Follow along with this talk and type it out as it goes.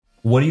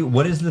What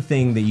is the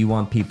thing that you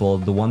want people,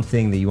 the one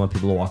thing that you want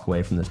people to walk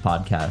away from this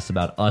podcast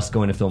about us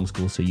going to film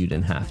school so you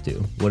didn't have to?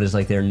 What is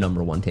like their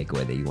number one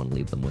takeaway that you want to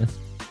leave them with?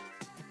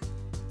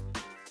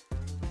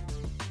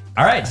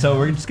 All right, so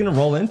we're just going to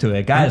roll into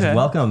it. Guys,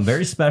 welcome.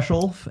 Very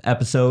special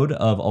episode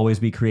of Always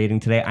Be Creating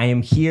today. I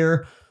am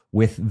here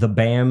with the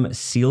BAM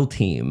SEAL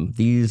team.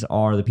 These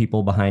are the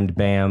people behind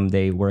BAM.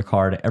 They work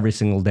hard every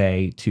single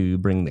day to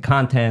bring the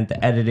content,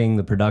 the editing,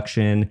 the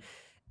production.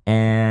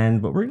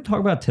 And what we're going to talk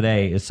about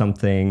today is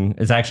something,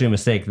 it's actually a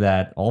mistake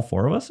that all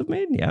four of us have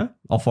made. Yeah,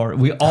 all four.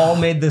 We all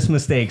made this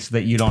mistake so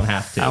that you don't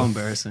have to. How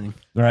embarrassing.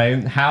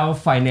 Right? How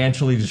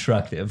financially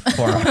destructive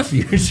for our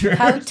future.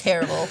 How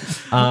terrible.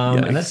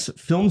 And that's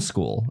film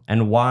school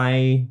and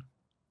why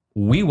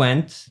we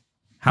went,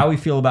 how we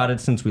feel about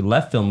it since we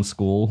left film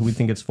school, who we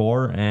think it's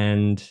for,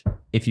 and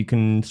if you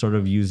can sort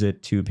of use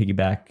it to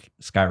piggyback,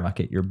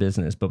 skyrocket your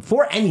business. But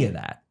before any of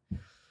that,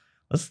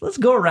 let's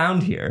go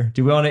around here.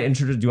 Do you want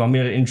me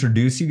to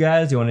introduce you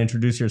guys? Do you want to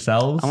introduce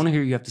yourselves? I want to hear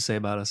what you have to say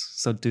about us.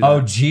 So do Oh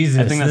that. Jesus.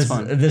 I think that's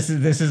fun. This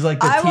is like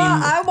the team.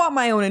 I want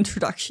my own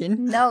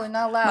introduction. No,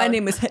 not loud. My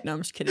name is No,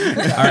 I'm just kidding. All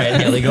right,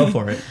 Haley, go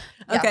for it.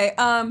 Yeah. Okay.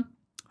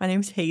 My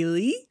name's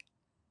Haley.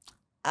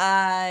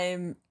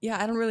 I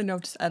don't really know.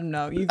 I don't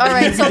know. You All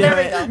right, you so can there do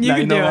we it. go. You Now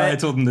can you know do why it. I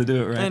told him to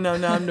do it, right? I know.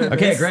 Now I'm nervous.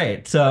 Okay,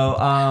 great. So,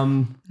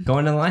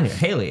 going in the line here,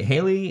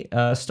 Haley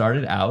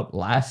started out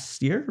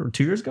last year or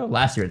 2 years ago.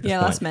 Last year at this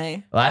point. Last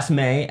May. Last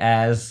May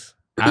as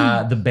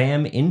the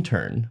BAM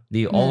intern,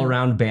 the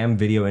all-around BAM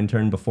video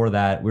intern. Before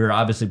that, we were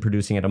obviously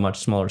producing at a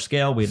much smaller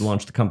scale. We had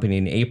launched the company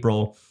in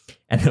April,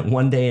 and then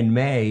one day in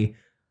May,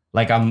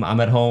 like I'm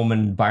at home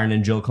and Byron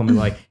and Jill come in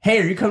like, hey,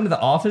 are you coming to the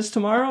office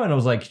tomorrow? And I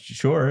was like,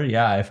 sure,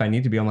 yeah, if I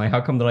need to be. I'm like, how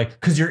come? They're like,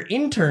 because your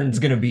intern's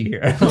gonna be here.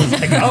 And I was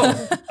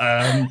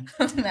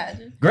like,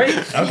 Imagine. great,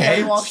 okay,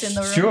 Haley walks in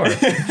the room. sure,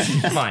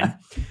 fine.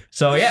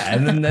 So yeah,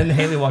 and then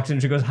Haley walks in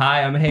and she goes,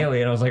 hi, I'm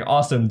Haley. And I was like,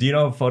 awesome, do you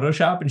know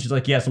Photoshop? And she's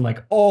like, yes. I'm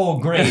like, oh,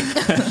 great.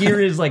 Here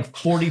is like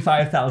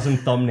 45,000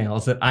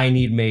 thumbnails that I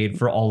need made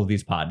for all of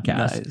these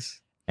podcasts.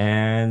 Nice.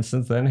 And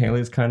since then,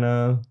 Haley's kind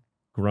of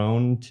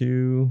grown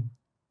to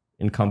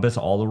encompass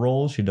all the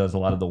roles. She does a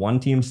lot of the one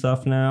team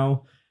stuff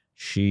now.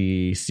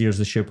 She steers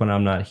the ship when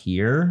I'm not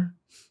here.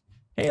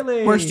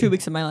 Haley. Worst 2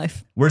 weeks of my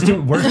life. Where'd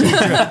you go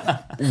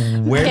to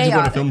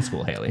Chaotic. film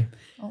school, Haley?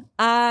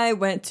 I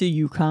went to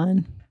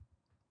UConn.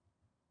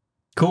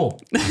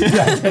 Cool.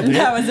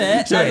 That was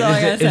it. So That's all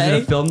I gotta is say.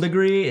 it a film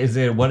degree? Is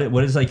it what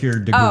is like your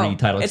degree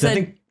title? 'Cause It's I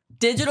think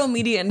digital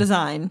media and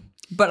design,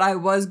 but I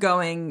was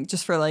going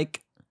just for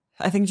like,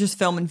 I think just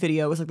film and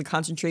video was like the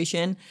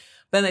concentration.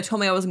 But then they told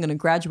me I wasn't going to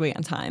graduate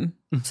on time.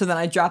 So then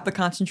I dropped the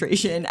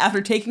concentration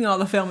after taking all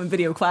the film and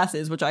video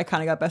classes, which I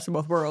kind of got best of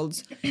both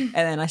worlds. And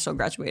then I still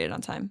graduated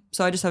on time.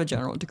 So I just have a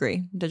general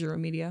degree, digital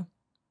media.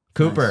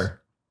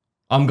 Cooper.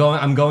 I'm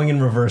going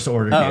in reverse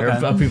order here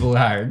of people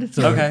hired.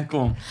 So Okay,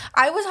 cool.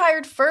 I was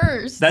hired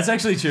first. That's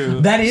actually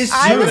true. that is true.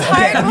 I was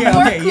hired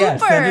before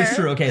yes, that Cooper. is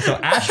true. Okay, so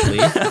Ashley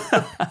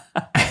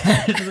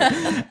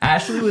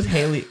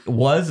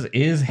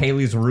is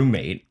Haley's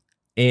roommate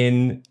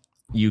in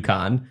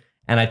UConn.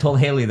 And I told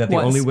Haley that the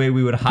only way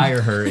we would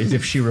hire her is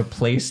if she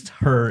replaced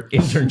her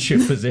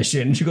internship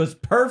position. She goes,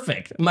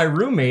 perfect. My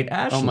roommate,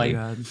 Ashley. Oh my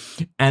God.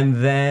 And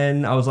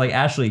then I was like,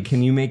 Ashley,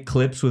 can you make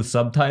clips with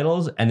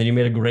subtitles? And then you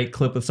made a great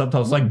clip with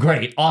subtitles. Like,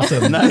 great,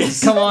 awesome.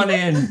 Nice. Come on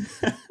in.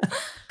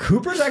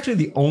 Cooper's actually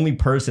the only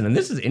person, and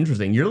this is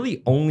interesting. You're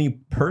the only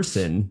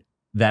person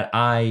that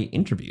I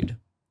interviewed.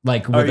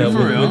 Like, Are you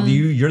for real? with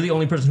you, you're the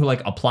only person who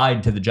like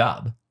applied to the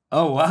job.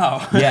 Oh,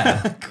 wow.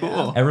 Yeah.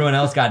 Cool. Everyone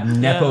else got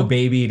Nepo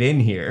babied in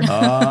here. Oh,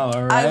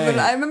 all right.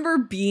 I remember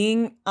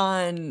being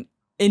on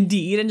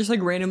Indeed and just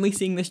like randomly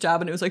seeing this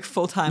job and it was like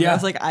full time. Yeah. I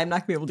was like, I'm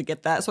not gonna be able to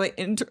get that. So I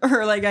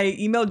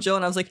emailed Jill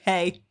and I was like,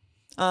 hey,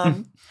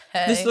 this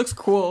Hey. looks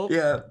cool.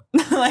 Yeah.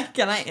 Like,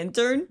 can I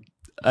intern?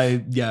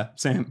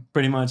 Same.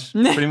 Pretty much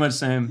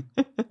same.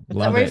 Is that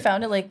Love where you it.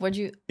 found it? Like, what'd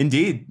you?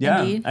 Indeed.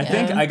 Yeah. Indeed, I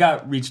think yeah. I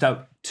got reached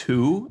out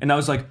to, and I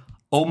was like,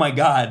 oh my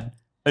God,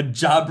 a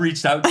job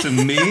reached out to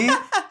me?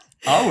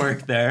 I'll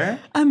work there.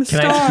 I'm a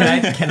Can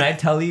star. I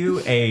tell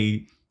you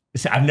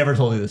I've never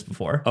told you this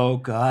before. Oh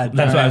God.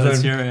 That's All why I right, was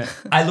let's doing- hear it.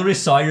 I literally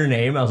saw your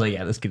name. I was like,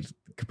 yeah, this kid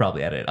could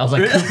probably edit. I was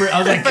like, Cooper. I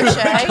was like, Cooper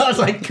Shea? I was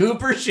like,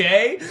 Cooper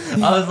Shea.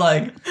 I was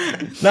like,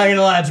 not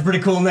gonna lie, it's a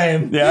pretty cool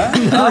name. Yeah.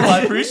 Oh, I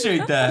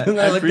appreciate that. And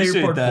I I looked at your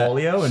appreciate that.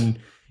 portfolio and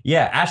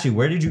yeah, Ashley,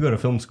 where did you go to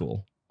film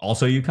school?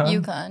 Also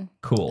UConn? UConn.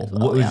 Cool. As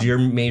well, What was yeah. your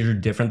major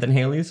different than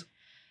Haley's?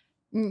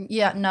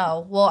 Yeah,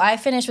 no. Well, I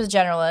finished with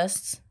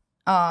generalists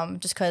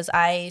just because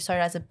I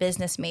started as a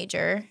business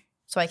major.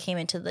 So I came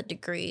into the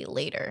degree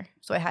later.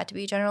 So I had to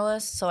be a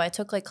generalist. So I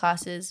took like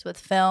classes with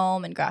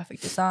film and graphic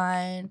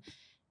design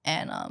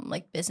and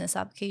like business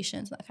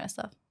applications and that kind of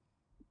stuff.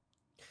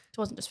 It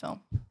wasn't just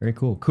film. Very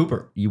cool.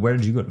 Cooper, where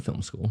did you go to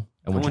film school?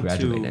 And what did you I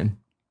went to graduate in?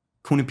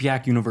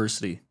 Quinnipiac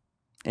University.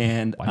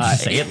 And Why'd you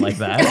say it like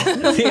that?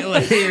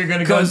 Like you're going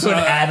to go into an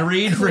ad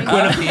read for I don't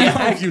know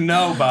Quinnipiac? if you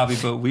know, Bobby,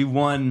 but we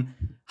won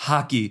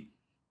hockey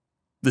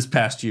this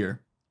past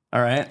year.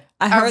 All right.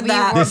 I heard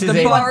that This is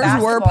the a-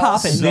 bars were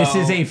popping. So- This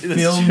is a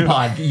that's film true.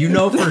 pod. You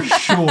know for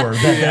sure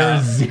that there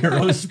is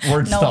zero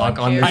sports No talk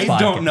one on this cares. podcast. I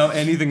don't know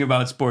anything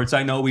about sports.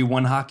 I know we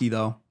won hockey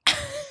though.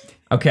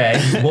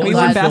 Okay, what We was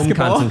won your film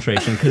basketball.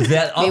 concentration? Because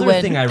that We other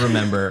win. thing I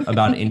remember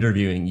about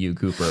interviewing you,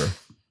 Cooper,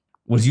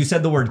 was you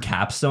said the word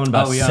capstone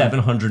about Oh, yeah.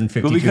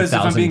 752,000 But because if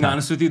I'm being times.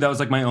 honest with you, that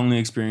was like my only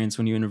experience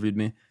when you interviewed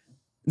me.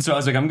 And so I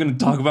was like, I'm going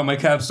to talk about my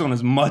capstone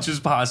as much as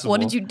possible. What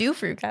did you do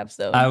for your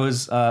capstone? I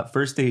was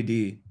first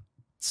AD.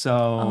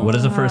 So What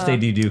does a first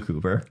AD do,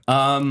 Cooper?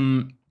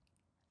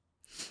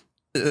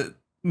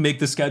 make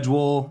the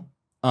schedule.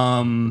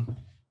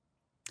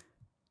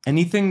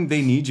 Anything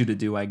they need you to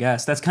do, I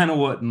guess. That's kind of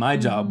what my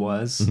job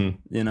was, Mhm.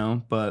 you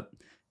know. But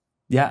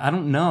yeah, I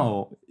don't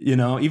know. You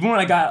know, even when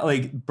I got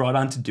like brought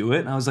on to do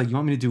it, I was like, "You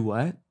want me to do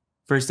what?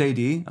 First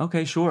AD?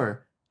 Okay,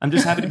 sure. I'm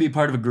just happy to be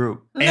part of a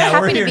group." Yeah, happy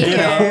we're to here. be You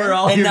know, here. we're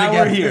all And here now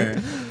together. we're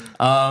here.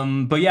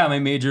 But yeah, my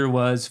major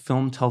was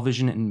film,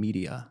 television, and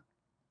media.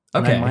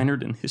 And Okay. I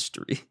minored in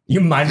history. You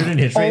minored in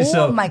history. Oh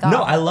so my God.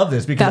 No, I love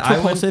this because That's I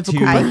went repulsive, to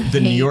Cooper. I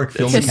the New hate York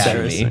Film That's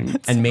Academy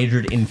embarrassing. and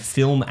majored in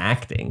film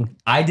acting.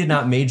 I did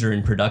not major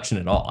in production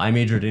at all. I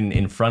majored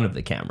in front of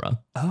the camera.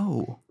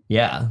 Oh.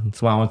 Yeah,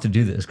 that's why I want to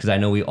do this because I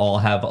know we all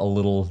have a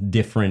little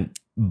different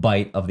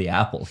bite of the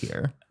apple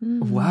here.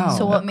 Wow.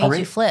 so what made you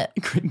Great- flip?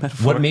 Great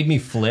metaphor. What made me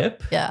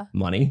flip? Yeah.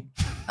 Money.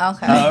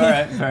 Okay. All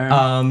right. Fair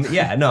enough.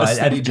 Yeah, no, A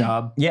steady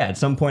job. Yeah, at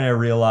some point I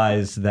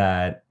realized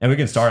that, and we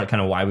can start at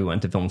kind of why we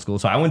went to film school.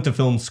 So I went to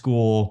film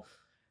school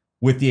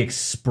with the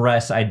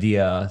express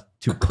idea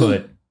to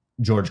put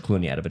George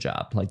Clooney out of a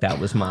job. Like that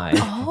was my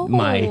Oh.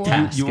 my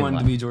task. You in wanted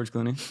life. to be George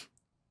Clooney?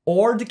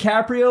 Or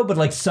DiCaprio, but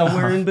like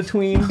somewhere in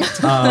between.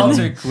 I'll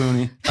take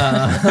Clooney.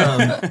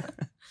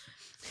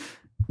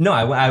 No,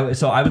 I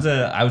was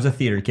a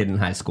theater kid in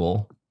high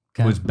school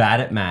who Okay. was bad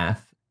at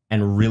math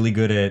and really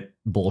good at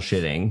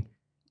bullshitting.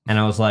 And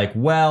I was like,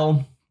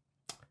 well,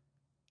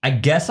 I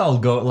guess I'll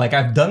go. Like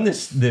I've done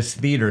this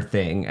theater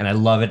thing and I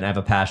love it and I have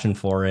a passion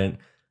for it.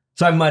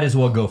 So I might as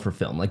well go for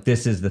film. Like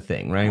this is the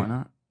thing, right? Why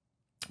not?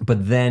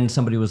 But then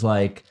somebody was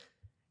like,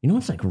 you know,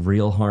 it's like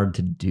real hard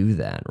to do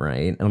that,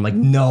 right? And I'm like,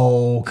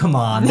 no, come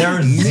on. There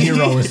is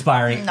zero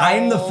aspiring. No.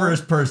 I'm the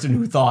first person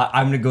who thought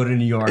I'm going to go to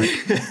New York,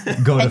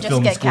 go to And just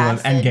film get school and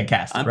casted. get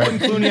casted, I'm right? putting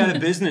Clooney out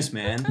of business,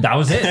 man. That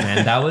was it,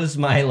 man. That was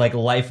my like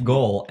life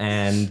goal.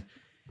 And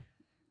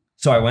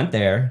so I went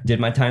there, did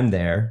my time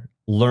there,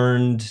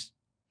 learned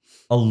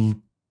a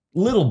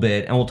little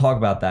bit, and we'll talk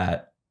about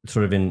that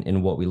sort of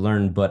in what we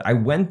learned. But I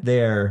went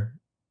there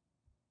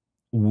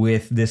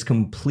with this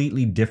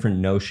completely different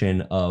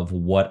notion of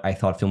what I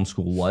thought film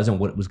school was and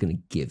what it was going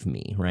to give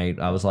me, right?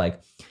 I was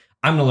like,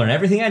 I'm going to learn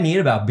everything I need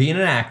about being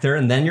an actor,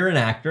 and then you're an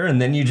actor,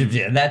 and then you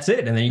just, that's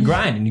it. And then you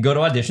grind and you go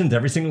to auditions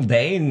every single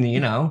day, and you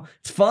know,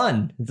 it's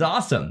fun. It's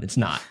awesome. It's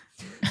not.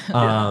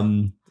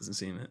 Doesn't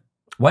seem it.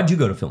 Why'd you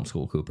go to film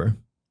school, Cooper?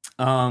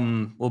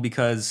 Well,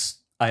 because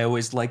I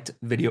always liked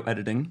video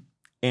editing.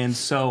 And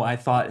so I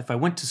thought if I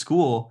went to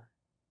school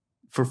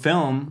for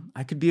film,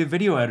 I could be a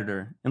video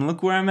editor. And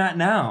look where I'm at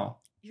now.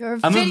 You're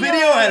I'm a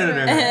video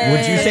editor.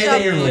 Would you say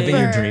that you're Cooper. living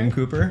your dream,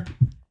 Cooper?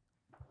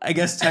 I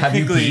guess Have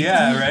you technically, peaked?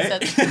 yeah,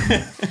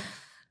 right?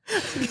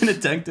 In a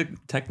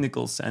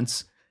technical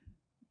sense.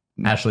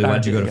 Ashley,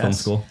 why'd you go to film Yes.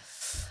 school?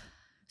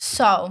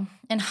 So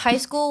in high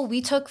school,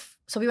 we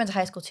went to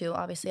high school too,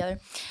 obviously.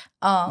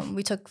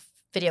 We took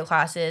video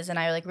classes, and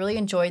I like really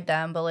enjoyed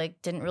them, but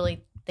like didn't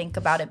really think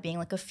about it being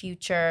like a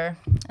future.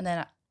 And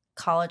then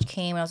college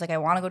came, and I was like, I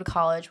want to go to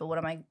college, but what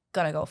am I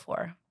gonna go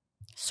for?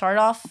 Started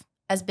off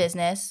as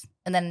business,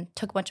 and then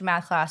took a bunch of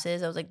math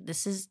classes. I was like,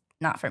 this is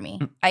not for me.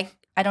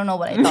 I don't know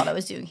what I thought I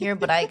was doing here,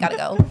 but I gotta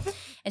go.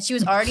 And she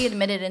was already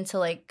admitted into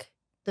like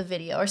the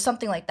video or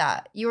something like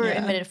that. You were Yeah.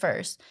 admitted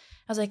first.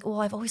 I was like, well,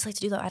 I've always liked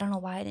to do that. I don't know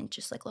why I didn't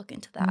just like look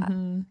into that.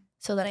 Mhm.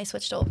 So then I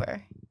switched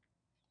over,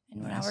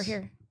 and now Nice. we're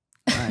here.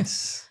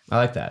 Nice. I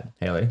like that.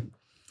 Haley?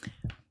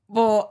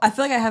 Well, I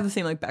feel like I have the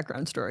same like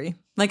background story.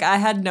 Like I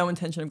had no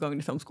intention of going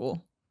to film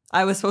school.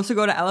 I was supposed to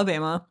go to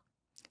Alabama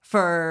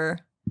for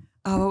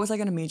what was I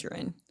going to major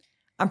in?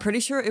 I'm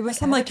pretty sure it was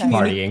some like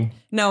community. Partying.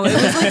 No, it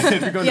was like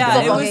If you're going to yeah,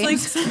 it football was like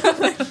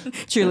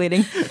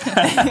cheerleading.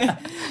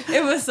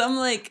 It was some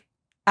like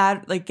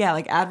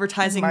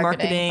advertising,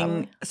 marketing,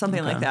 Marketing, something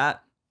Okay. like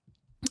that.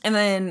 And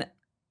then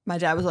my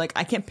dad was like,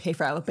 I can't pay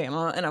for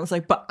Alabama. And I was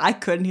like, but I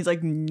could. And he's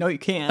like, no, you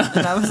can't.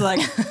 And I was like,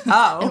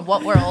 oh. In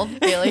what world,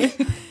 really?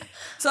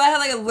 So I had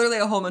like literally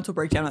a whole mental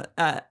breakdown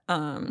at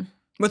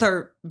with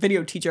our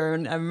video teacher.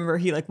 And I remember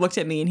he like looked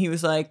at me and he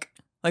was like,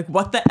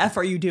 what the F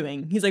are you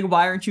doing? He's like,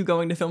 why aren't you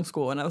going to film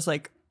school? And I was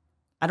like,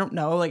 I don't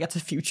know. Like, that's a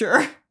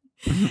future.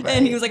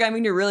 And he was like, I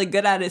mean, you're really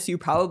good at it, so you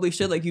probably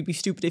should. Like, you'd be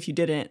stupid if you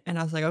didn't. And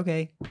I was like,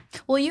 okay.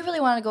 Well, you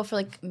really want to go for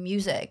like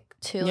music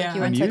too. Like Yeah. you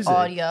were into like, Music.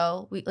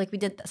 audio. We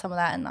did some of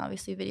that in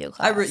obviously video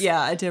class.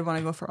 I did want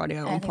to go for audio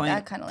at I one think point.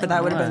 that kinda, like, but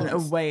that would have been a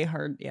influenced. way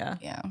hard. Yeah.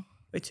 Yeah.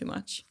 Way too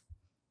much.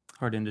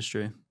 Hard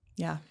industry.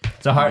 Yeah.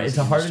 It's a hard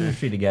Industry.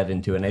 industry to get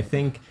into. And I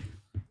think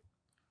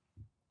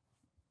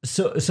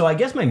So I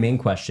guess my main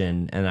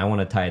question, and I want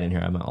to tie it in here,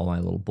 I have all my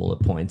little bullet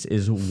points,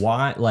 is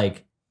why,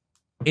 like,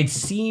 it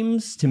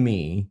seems to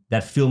me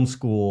that film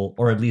school,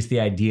 or at least the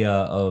idea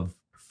of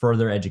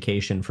further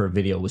education for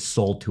video, was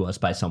sold to us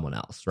by someone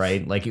else,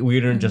 right? Like, we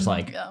didn't just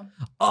like,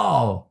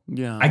 oh,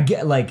 Yeah. I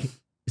get, like,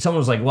 someone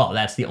was like, well,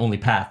 that's the only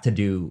path to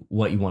do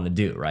what you want to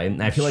do, right?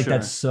 And I feel like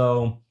that's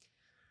so...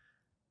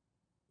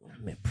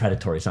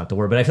 predatory is not the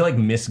word, but I feel like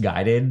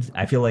misguided.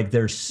 I feel like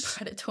there's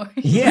predatory.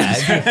 Yeah.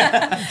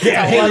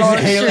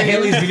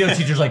 Haley's video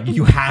teacher's like,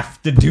 you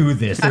have to do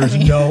this. There's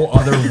no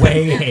other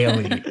way,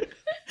 Haley.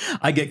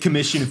 I get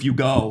commission if you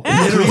go.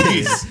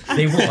 Literally,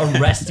 they will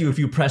arrest you if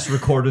you press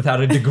record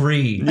without a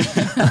degree.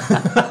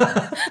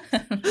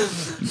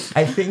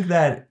 I think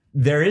that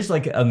there is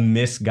like a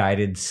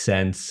misguided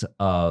sense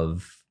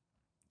of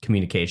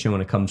communication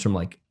when it comes from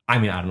like, I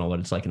mean, I don't know what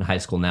it's like in high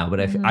school now, but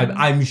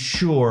I'm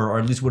sure, or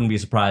at least wouldn't be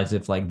surprised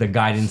if like the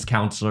guidance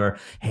counselor,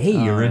 hey,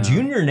 you're a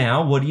junior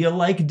now. What do you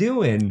like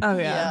doing? Oh,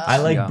 yeah. I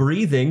like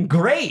breathing.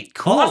 Great.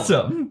 Cool.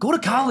 Awesome. Go to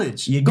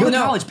college. You Go go- to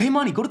college. Pay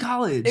money. Go to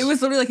college. It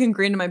was literally like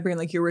ingrained in my brain,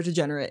 like you were a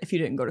degenerate if you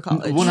didn't go to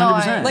college.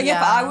 100%. Like Yeah.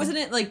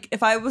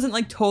 if I wasn't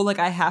like told like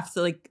I have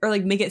to like, or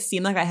like make it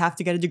seem like I have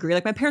to get a degree.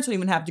 Like my parents don't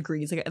even have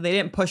degrees. Like they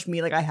didn't push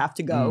me like I have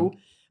to go.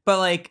 But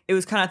like it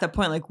was kind of at that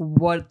point, like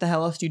what the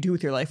hell else do you do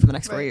with your life for the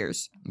next 4 Right.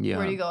 years? Yeah.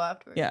 Where do you go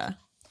afterwards? Yeah.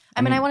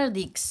 I mean, I wanted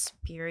the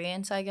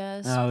experience, I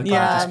guess. Oh,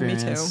 Yeah, college me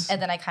experience. too.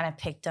 And then I kind of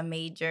picked a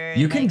major.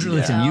 You and, can like,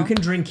 listen. You can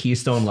drink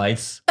Keystone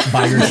Lights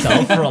by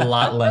yourself for a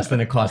lot less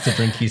than it costs to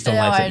drink Keystone No,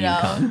 Lights I at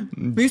know.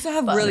 UConn. We used to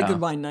have But- really Yeah. good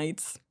wine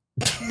nights.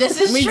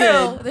 This is We true.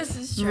 did. This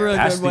is true. Really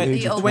Past good the wine.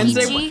 age of The 20.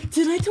 Wednesday-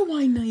 Tonight's a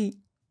wine night.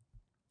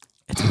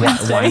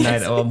 Wine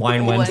night,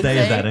 Wine Wednesday.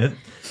 Is that it?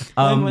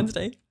 Wine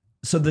Wednesday.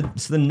 So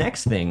the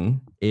next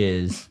thing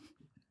is,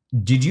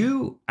 did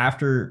you,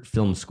 after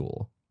film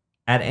school,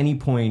 at any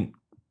point,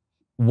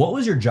 what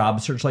was your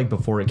job search like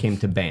before it came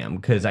to BAM?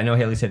 Because I know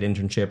Haley said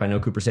internship. I know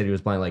Cooper said he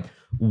was playing. Like,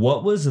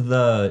 what was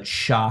the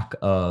shock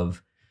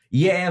of,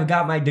 yeah, I've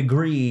got my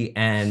degree,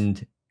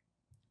 and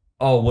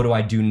oh, what do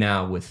I do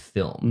now with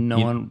film? No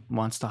one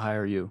wants to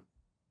hire you.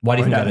 Why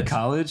do you Right think out that of is?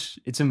 college,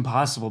 it's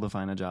impossible to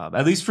find a job.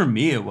 At least for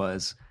me, it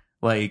was.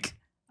 Like,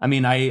 I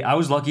mean, I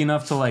was lucky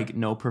enough to like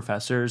know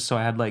professors, so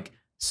I had like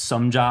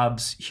some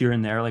jobs here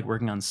and there, like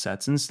working on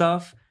sets and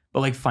stuff.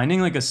 But like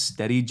finding like a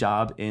steady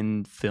job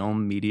in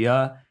film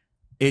media,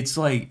 it's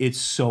like it's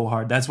so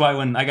hard. That's why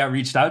when I got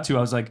reached out to,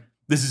 I was like,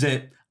 this is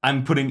it.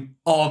 I'm putting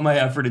all of my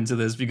effort into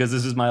this because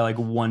this is my like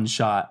one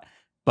shot.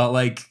 But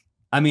like,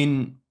 I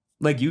mean,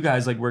 like you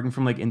guys, like working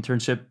from like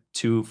internship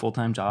to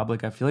full-time job,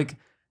 like I feel like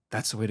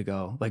that's the way to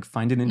go. Like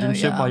find an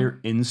internship yeah. while you're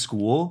in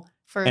school.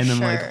 For And then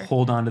sure. like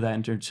hold on to that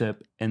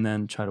internship and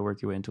then try to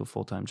work your way into a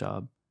full-time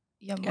job.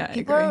 Yeah, Yeah, I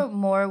people agree. are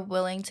more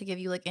willing to give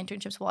you like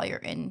internships while you're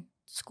in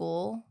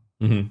school,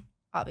 Mhm.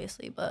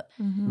 obviously, but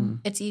Mm-hmm.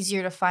 it's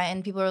easier to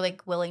find. People are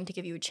like willing to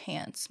give you a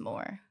chance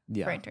more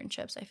Yeah, for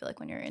internships. I feel like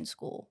when you're in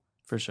school.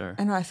 for sure.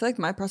 I know. I feel like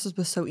my process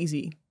was so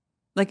easy.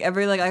 Like I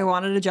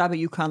wanted a job at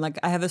UConn. Like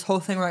I have this whole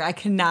thing where I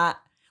cannot.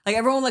 Like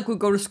everyone like would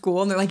go to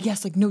school and they're like,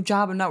 yes, like no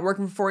job. I'm not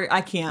working for 4 years.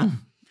 I can't.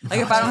 Like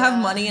if I don't have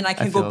money and I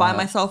can go feel buy that.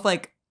 myself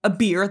like a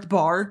beer at the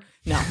bar,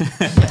 no.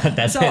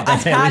 That's So it.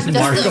 That's I Haley's had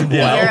mark Just a of beer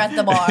wealth. at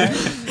the bar.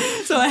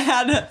 So I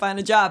had to find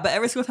a job. But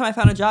every single time I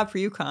found a job for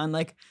UConn,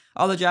 like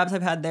all the jobs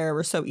I've had there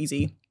were so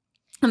easy.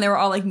 And they were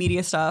all like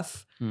media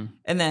stuff.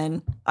 And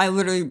then I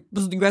literally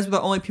you guys were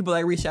the only people that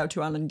I reached out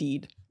to on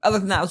Indeed. Other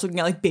than that, I was looking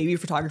at like baby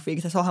photography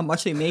because I saw how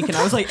much they make, and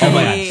I was like, Oh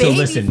my God. hey. So Baby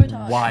listen,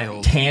 photography.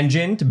 Wild.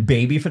 Tangent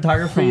baby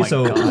photography. Oh my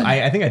So God.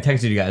 I think I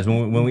texted you guys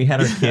when we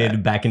had our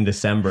kid back in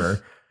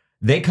December.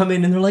 They come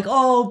in and they're like,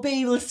 "Oh,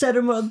 babe, let's set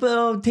him up.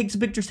 Oh, take some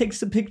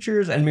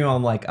pictures." And meanwhile,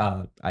 I'm like,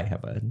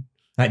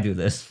 I do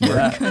this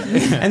work."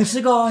 And she's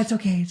like, "Oh, it's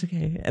okay."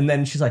 And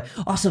then she's like,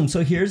 "Awesome.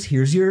 So here's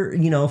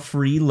your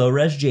free low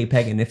res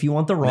JPEG, and if you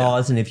want the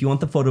raws and if you want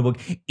the photo book,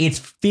 it's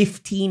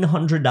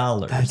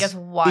 $1,500." That's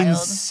wild.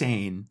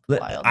 Insane.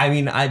 Wild. I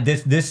mean,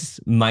 this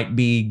might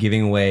be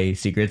giving away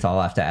secrets.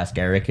 I'll have to ask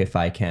Eric if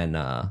I can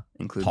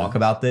Include talk them.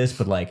 about this,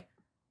 but like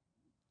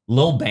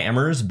Lil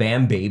Bammers,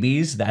 Bam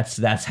Babies,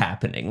 that's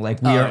happening.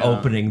 Like we Oh, are yeah.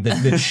 opening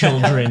the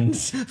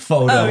children's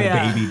photo Oh,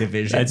 yeah. baby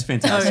division. That's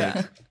fantastic. Oh,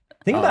 yeah.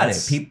 Think Oh, about it.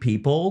 that's-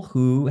 People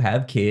who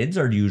have kids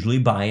are usually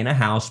buying a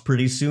house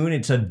pretty soon.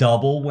 It's a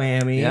double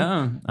whammy.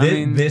 Yeah. I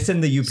mean, This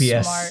and the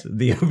UPS, Smart.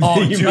 the dude.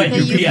 my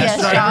The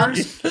UPS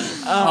drivers.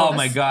 oh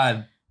my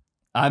God.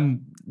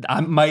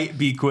 I might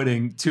be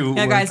quitting to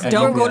Yeah, work guys, at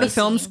don't go to UPS.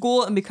 film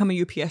school and become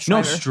a UPS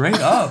No, driver. straight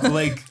up.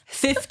 Like,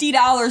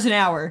 $50 an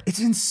hour. it's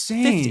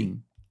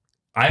insane.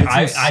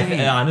 I insane.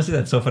 honestly,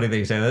 that's so funny that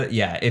you say that.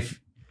 Yeah, if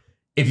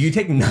you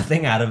take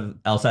nothing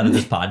else out of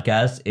this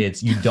podcast,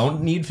 it's you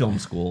don't need film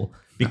school.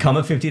 Become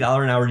a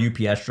 $50 an hour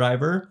UPS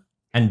driver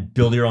and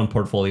build your own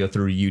portfolio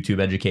through YouTube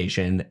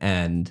education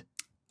and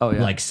Oh,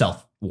 yeah. like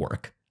self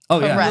work. oh,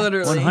 yeah. Correct.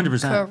 Literally.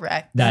 100%.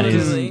 Correct. That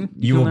is, Literally.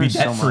 you will be learn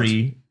so debt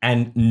free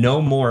and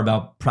know more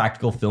about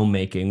practical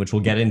filmmaking, which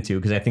we'll get into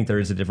because I think there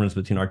is a difference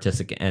between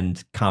artistic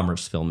and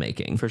commerce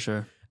filmmaking. For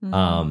sure.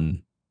 Mm-hmm.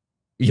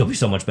 you'll be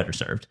so much better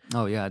served.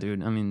 Oh yeah,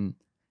 dude. I mean,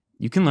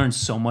 you can learn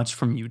so much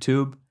from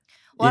YouTube.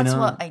 Well, that's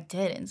what I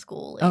did in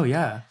school. Oh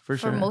yeah, for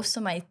sure. For most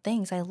of my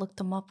things, I looked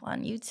them up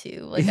on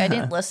YouTube. Like I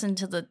didn't listen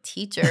to the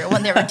teacher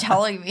when they were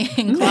telling me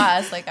in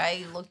class. Like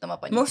I looked them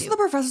up on YouTube. Most of the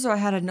professors I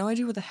had no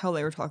idea what the hell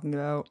they were talking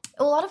about.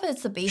 A lot of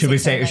it's the basics.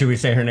 Should we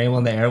say her name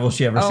on the air? Will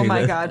she ever see this? Oh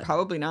my god,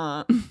 probably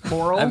not.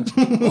 Laurel.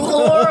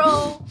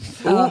 Laurel.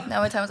 How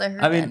many times I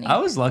heard that name? I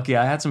was lucky.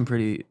 I had some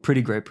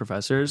pretty great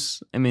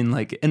professors. I mean,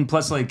 like, and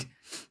plus, like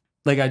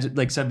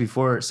I said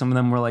before, some of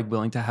them were like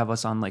willing to have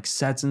us on like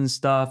sets and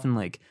stuff and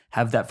like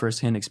have that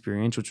firsthand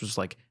experience, which was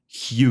like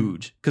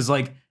huge. Cause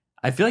like,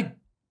 I feel like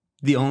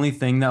the only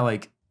thing that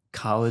like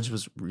college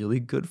was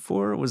really good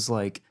for was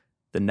like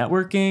the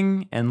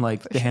networking and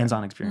like the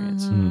hands-on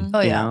experience. Oh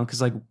yeah. You know?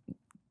 Cause like,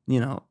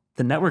 you know,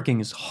 the networking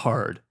is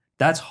hard.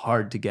 That's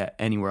hard to get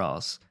anywhere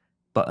else.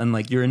 But and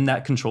like you're in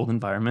that controlled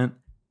environment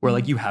where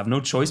like you have no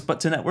choice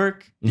but to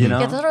network, you know?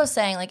 Yeah, that's what I was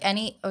saying. Like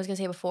I was gonna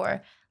say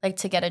before, like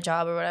to get a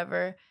job or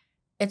whatever,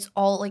 it's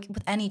all like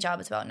with any job,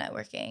 it's about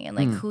networking and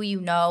like who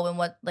you know and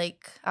what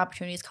like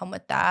opportunities come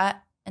with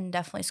that. And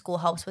definitely school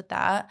helps with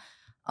that.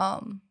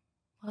 What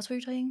else were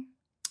you saying?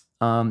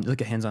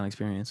 Like a hands-on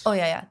experience. Oh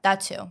yeah,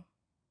 that too.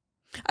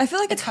 I feel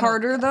like it's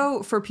harder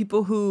though for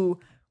people who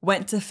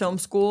went to film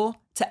school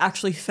to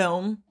actually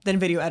film than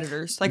video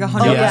editors. Like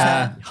 100%.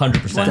 Yeah, 100%.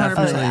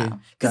 100%.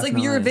 Because like if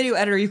you're a video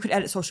editor, you could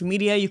edit social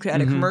media, you could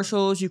edit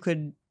commercials, you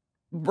could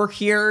work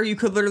here, you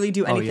could literally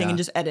do anything and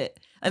just edit.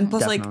 And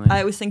plus, like, I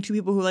always think to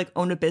people who like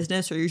own a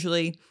business are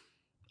usually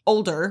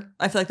older.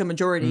 I feel like the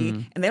majority,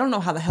 and they don't know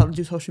how the hell to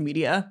do social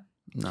media.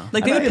 No,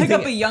 like they would pick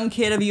up a young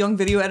kid, a young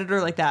video editor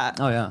like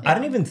that. Oh yeah. I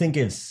don't even think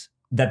it's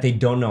that they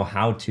don't know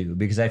how to,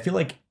 because I feel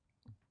like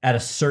at a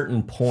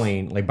certain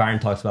point, like Byron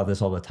talks about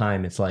this all the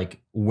time, it's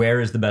like, where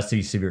is the best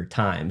use of your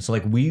time? So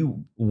like we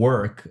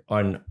work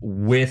on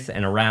with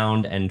and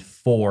around and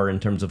for, in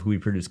terms of who we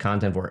produce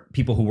content for,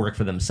 people who work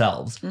for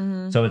themselves.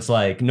 So it's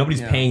like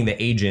nobody's paying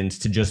the agents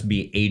to just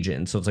be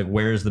agents. So it's like,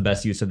 where is the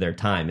best use of their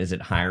time? Is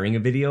it hiring a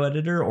video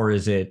editor or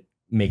is it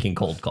making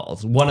cold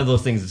calls? One of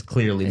those things is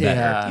clearly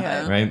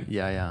better, right?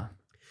 Yeah.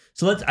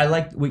 So I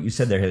like what you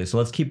said there, Haley. So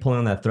let's keep pulling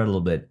on that thread a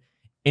little bit.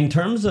 In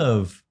terms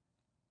of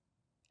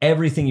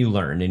everything you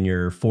learned in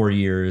your 4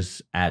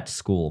 years at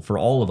school, for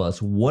all of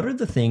us, what are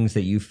the things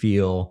that you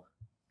feel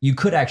you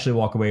could actually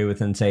walk away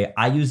with and say,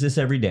 I use this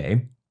every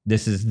day.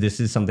 This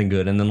is something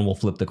good. And then we'll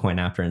flip the coin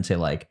after and say,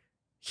 like,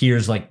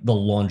 here's like the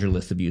laundry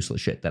list of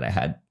useless shit that I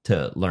had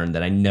to learn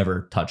that I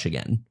never touch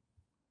again.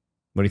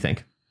 What do you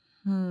think?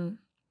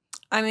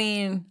 I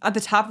mean, at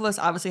the top of the list,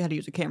 obviously how to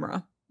use a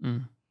camera.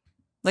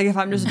 Like if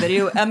I'm just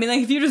video, I mean,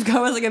 like if you just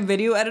go as like a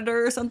video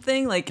editor or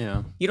something, like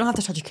you don't have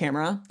to touch a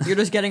camera. You're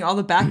just getting all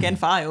the back end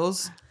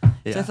files.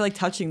 So I feel like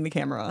touching the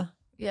camera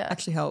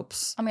actually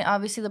helps. I mean,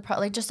 obviously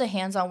like just the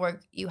hands-on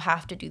work, you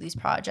have to do these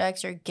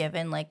projects. You're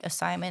given like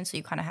assignments, so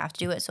you kind of have to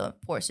do it. So it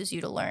forces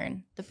you to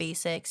learn the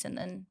basics and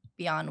then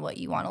beyond what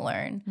you want to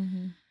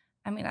learn.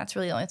 I mean, that's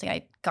really the only thing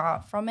I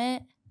got from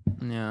it.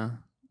 Yeah,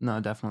 no,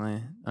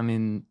 definitely. I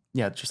mean,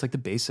 yeah, just like the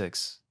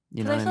basics.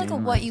 You know, I feel like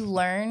what you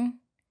learn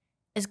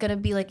is going to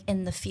be like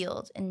in the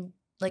field and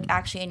like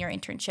actually in your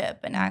internship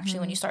and actually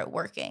when you start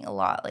working a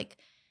lot, like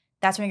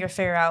that's when you're going to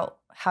figure out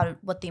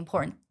what the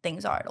important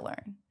things are to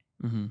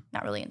learn.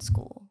 Not really in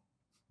school.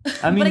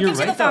 I mean, but it you're gives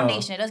right, you the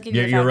foundation. though. It does give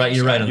you the You're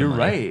foundation. right. You're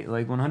right.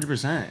 Like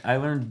 100%. I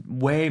learned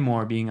way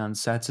more being on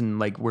sets and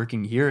like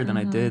working here than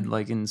I did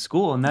like in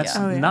school. And that's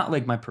not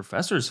like my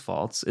professor's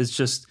faults. It's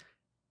just,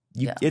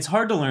 it's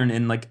hard to learn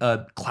in like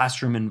a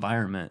classroom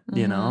environment,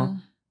 you know?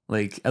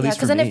 Like at least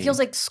because then it feels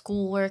like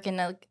schoolwork and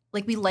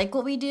like we like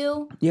what we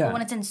do. Yeah. But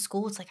when it's in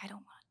school, it's like I don't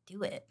want to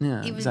do it. Yeah,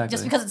 even exactly.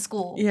 just because it's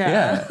school.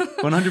 Yeah,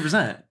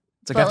 100%.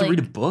 It's like I have to read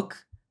a book.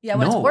 Yeah,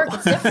 when it's work,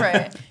 it's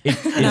different.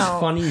 It's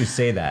funny you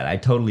say that. I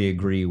totally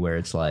agree. Where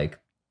it's like,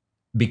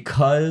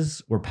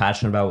 because we're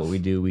passionate about what we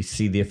do, we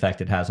see the effect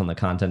it has on the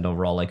content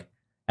overall. Like,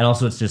 and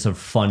also it's just a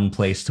fun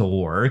place to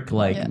work.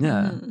 Like,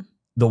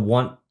 the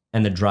want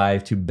and the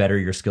drive to better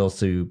your skills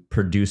to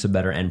produce a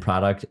better end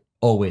product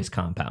always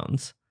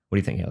compounds. What do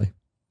you think, Haley?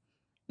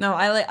 No,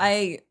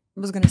 I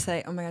was gonna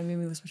say, oh my god, made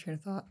me lose my train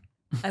of thought.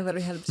 I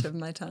literally had it tip of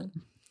my tongue.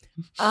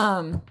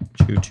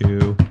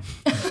 Choo.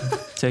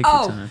 Take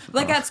your time.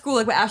 Like at school,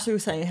 like what Ashley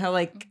was saying, how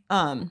like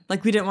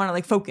we didn't want to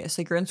like focus,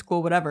 like you're in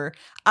school, whatever.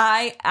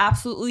 I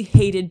absolutely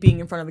hated being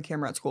in front of a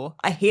camera at school.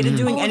 I hated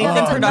doing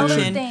anything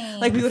production.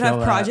 Like we would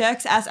have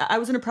projects. As I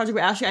was in a project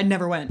with Ashley, I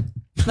never went.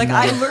 Like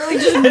I literally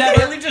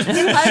just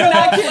never. I'm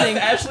not kidding.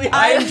 Ashley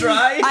high and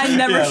dry. I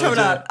never showed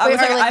up. I was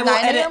like, I will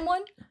edit.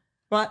 One?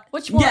 What?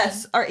 Which one?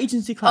 Yes, our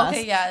agency class.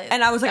 Okay, yeah.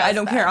 And I was like, I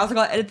don't care. I was like,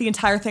 I'll edit the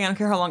entire thing. I don't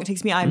care how long it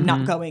takes me. I'm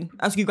not going.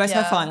 I was like, you guys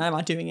have fun. I'm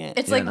not doing it.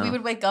 It's like we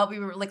would wake up. We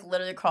were like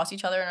literally across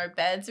each other in our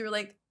beds. We were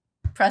like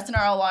pressing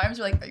our alarms.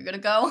 We're like, are you gonna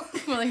go?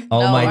 We're like,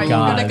 oh no, my are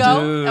God, you gonna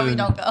go? dude. And we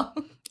don't go.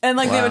 And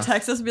like they would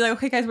text us and be like,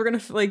 okay, guys, we're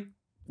gonna like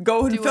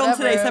go and film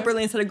whatever. today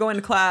separately instead of going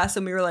to class.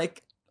 And we were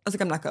like, I was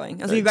like, I'm not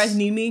going. I was like, you guys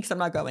need me because I'm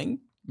not going.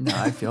 No,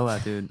 I feel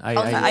that, dude.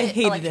 I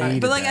hated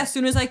it. But like as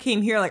soon as I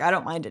came here, like I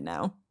don't mind it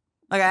now.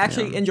 Like I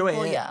actually enjoy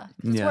Well, it. yeah,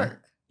 it's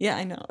work. Yeah,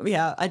 I know.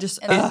 Yeah, I just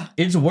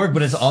It's work,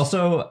 but it's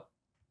also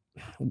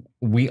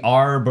we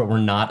are, but we're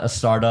not a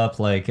startup.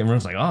 Like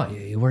everyone's like, oh,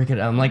 you work at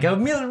I'm like a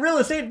real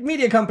estate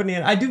media company,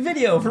 and I do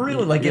video for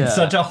real. Like it's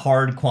such a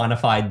hard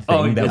quantified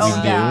thing that we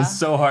do. Yeah. It's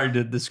so hard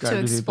to describe To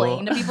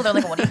explain to people, they're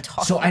like, "What are you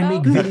talking So about?" I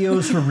make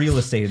videos for real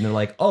estate, and they're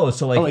like, "Oh,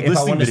 so like if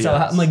I want to sell,"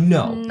 I'm like,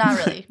 "No, Not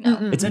really. No.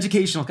 It's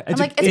educational. I'm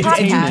like, it's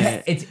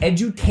podcast. it's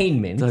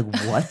edutainment." They're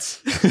like, what?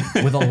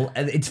 With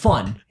it's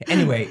fun.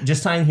 Anyway,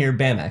 just sign here,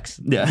 BAMX.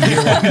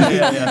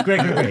 Yeah.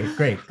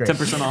 Great.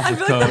 10% off I with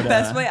feel code. like the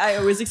best way I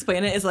always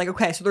explain it is like,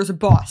 okay, so there's a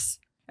boss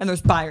and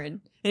there's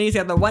Byron, and he's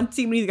got the one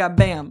team and he's got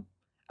BAM.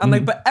 I'm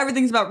like, but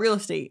everything's about real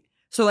estate.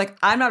 So like,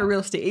 I'm not a real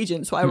estate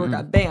agent, so I work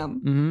at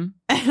BAM,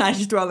 and I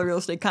just do all the real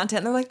estate content.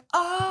 And they're like,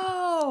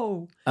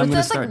 oh, I'm But gonna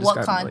that's start like what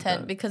describing it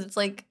content? like Because it's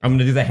like, I'm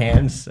gonna do the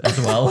hands as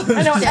well.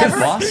 I know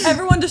boss?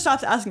 everyone just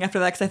stops asking after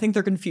that because I think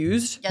they're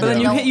confused. Yeah, but then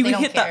they you don't- hit you they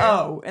don't hit the care.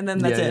 O, and then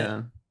that's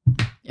it.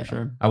 Yeah. For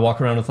sure. I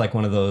walk around with like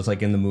one of those,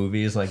 like in the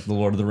movies, like the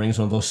Lord of the Rings,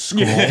 one of those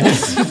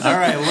scrolls. All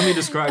right, well, let me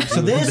describe. So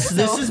this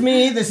is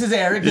me, this is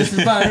Eric, this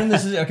is Byron,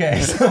 this is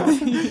okay.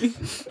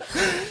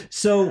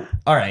 So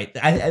all right,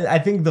 I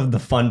think the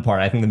fun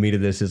part, I think the meat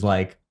of this is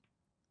like,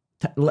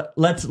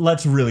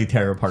 let's really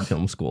tear apart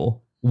film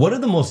school. What are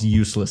the most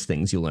useless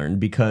things you learned?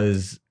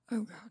 Because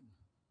Oh god.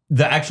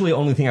 the actually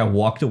only thing I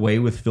walked away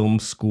with film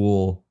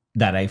school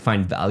that I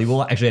find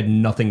valuable actually had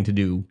nothing to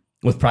do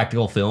with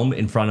practical film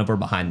in front of or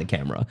behind the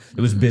camera.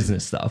 It was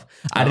business stuff.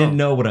 I didn't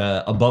know what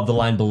a above the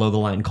line, below the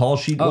line call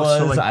sheet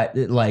was.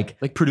 So like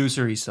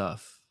producery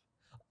stuff.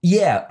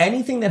 yeah,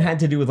 anything that had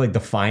to do with like the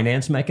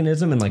finance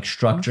mechanism and like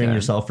structuring Okay.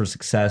 yourself for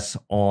success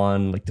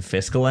on like the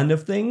fiscal end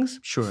of things.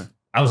 Sure.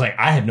 I was like,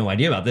 I had no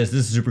idea about this.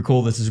 This is super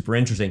cool. This is super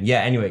interesting. Yeah.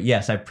 Anyway,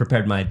 yes, I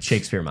prepared my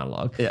Shakespeare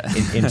monologue. Yeah.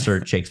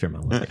 Insert Shakespeare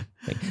monologue.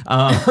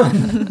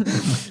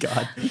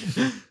 God.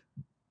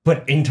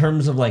 But in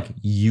terms of like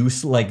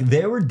use, like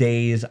there were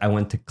days I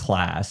went to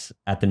class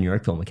at the New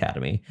York Film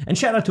Academy, and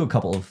shout out to a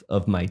couple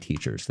of my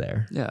teachers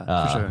there. Yeah,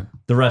 for sure.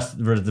 The rest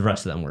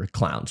of them were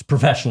clowns,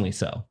 professionally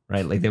so,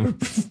 right? Like they were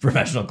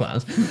professional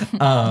clowns.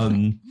 I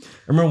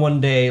remember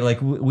one day, like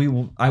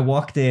I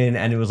walked in,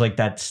 and it was like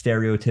that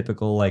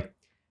stereotypical like,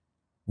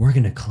 we're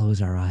gonna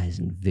close our eyes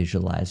and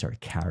visualize our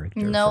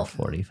character Nope. for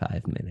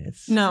 45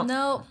 minutes.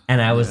 No,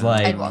 And I was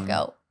like, I'd walk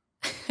out.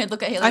 I'd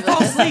look at Haley. I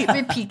fall asleep.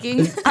 Be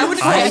peeking. I would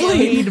fall I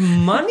asleep. paid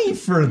money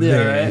for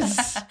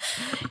this.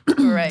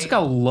 Right. I just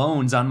got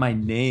loans on my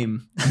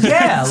name.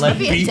 Yeah, I'd like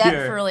be in be debt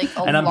here. for like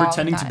a And I'm long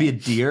pretending to be a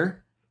time.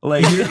 deer.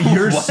 Like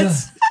you're what? so-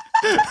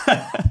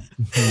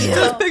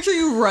 Just picture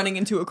you running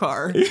into a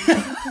car.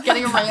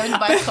 Getting rammed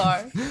by a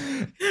car.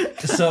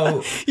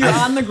 So You're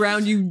on the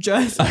ground. You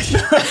just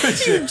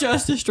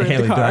destroyed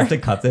Haley, the do I car. have to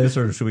cut this,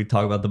 or should we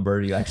talk about the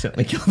bird you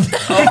accidentally killed?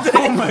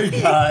 Oh my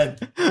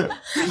god.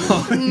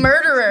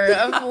 Murderer,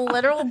 a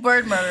literal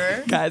bird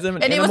murderer. Guys, I'm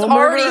an And it was animal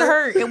already murderer.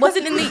 hurt. It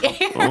wasn't in the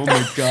air. Oh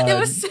my god. It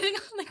was sitting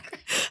on the ground.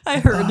 I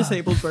heard a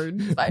disabled bird.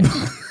 Fine.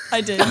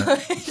 I did.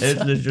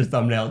 It's just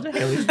thumbnail to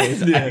Haley's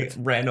face. I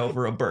ran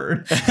over a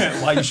bird.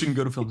 Why you shouldn't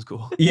go to film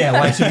school. Yeah,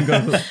 why shouldn't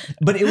go?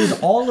 But it was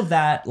all of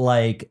that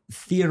like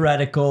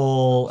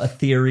theoretical,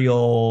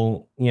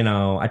 ethereal. You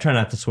know, I try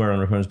not to swear on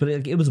recordings, but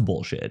it was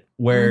bullshit.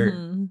 Where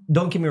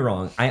don't get me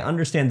wrong, I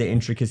understand the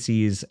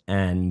intricacies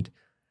and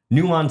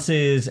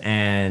nuances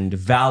and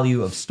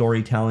value of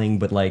storytelling,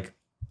 but like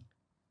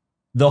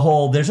the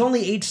whole there's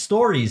only 8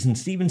 stories and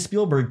Steven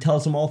Spielberg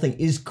tells them all thing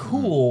is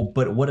cool,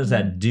 but what does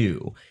that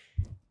do?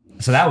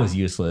 So that was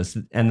useless.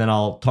 And then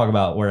I'll talk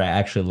about where I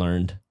actually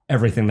learned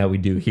everything that we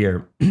do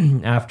here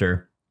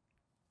after.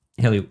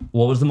 Haley,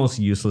 what was the most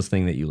useless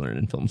thing that you learned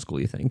in film school,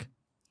 you think?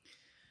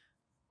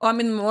 Well, I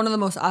mean, one of the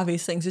most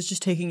obvious things is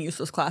just taking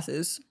useless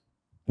classes.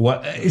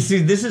 What?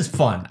 See, this is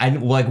fun.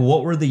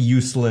 What were the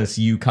useless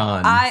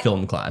UConn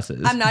film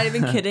classes? I'm not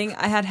even kidding.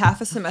 I had half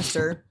a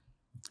semester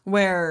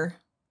where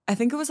I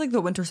think it was like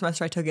the winter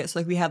semester I took it. So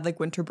like we had like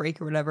winter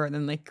break or whatever, and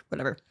then like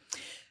whatever.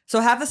 So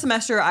half a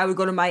semester I would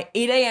go to my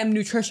 8 a.m.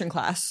 nutrition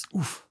class.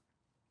 Oof.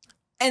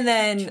 And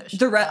then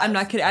I'm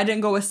not kidding. I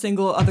didn't go a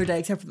single other day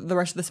except for the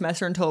rest of the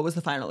semester until it was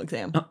the final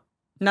exam.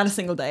 Not a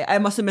single day. I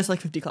must have missed like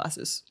 50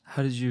 classes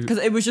How did you because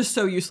it was just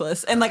so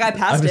useless. And like I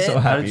passed I'm it. so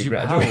How happy did you you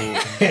graduated.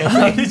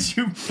 How did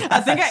you I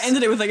think I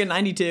ended it with like a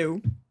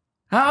 92.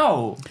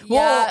 How?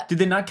 Yeah. Did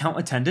they not count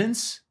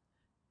attendance?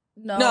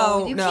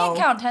 No, you no. can't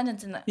count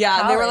attendance in that.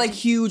 Yeah, they were like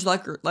college. huge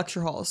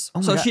lecture halls. Oh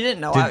my So God. she didn't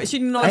know. Did- She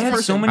didn't know I as a had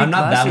person. so many I'm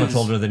not that much classes.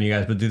 older than you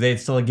guys, but do they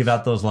still give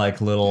out those like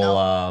little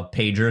No.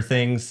 pager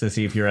things to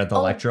see if you're at the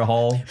Oh. lecture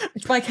hall?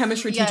 My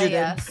chemistry Yeah, teacher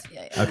yes. did.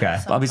 Yeah. Okay.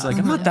 Bobby's like,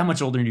 I'm not that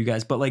much older than you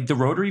guys, but like the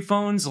rotary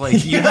phones,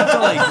 like you have to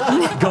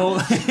like go.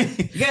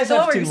 You guys Don't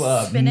have worry,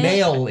 to spin it.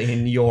 mail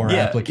in your Yeah.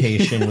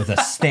 application with a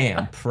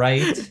stamp,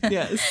 right?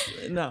 Yes.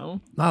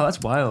 No. Wow,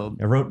 that's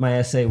wild. I wrote my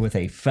essay with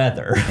a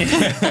feather.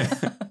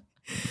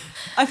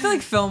 I feel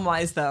like film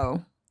wise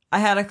though, I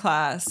had a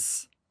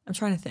class. I'm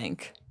trying to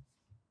think.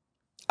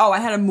 Oh, I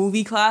had a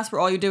movie class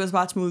where all you did was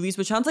watch movies,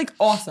 which sounds like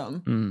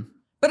awesome.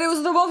 But it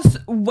was the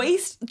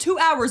most 2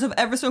 hours of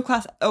every single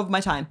class of my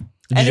time.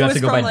 Did you it have to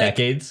was go by from, like-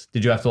 decades?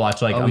 Did you have to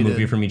watch like a we movie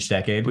did. from each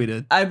decade? We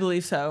did. I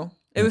believe so.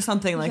 It was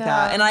something like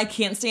that. And I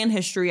can't stand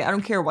history. I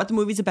don't care what the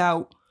movie's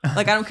about.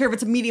 Like, I don't care if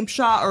it's a medium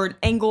shot or an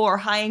angle or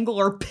high angle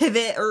or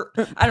pivot or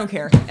I don't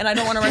care. And I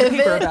don't want to write a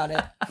paper about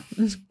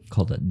it.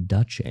 Called a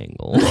Dutch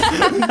angle.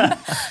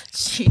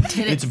 She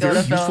didn't go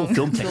to film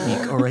school.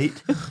 technique, all right?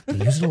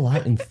 They use it a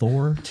lot in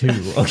Thor too.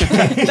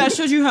 Okay. That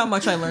shows you how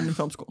much I learned in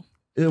film school.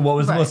 What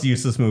was the Right. most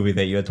useless movie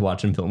that you had to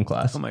watch in film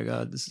class? Oh my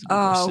god, this is a good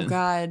Oh, question.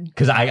 God.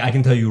 Because I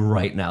can tell you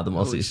right now the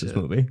most Holy useless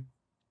shit. movie.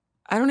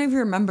 I don't even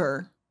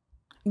remember.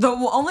 The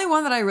only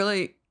one that I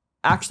really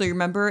actually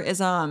remember is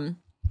what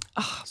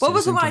was the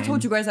Citizen one I Kane.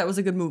 told you guys that was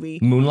a good movie?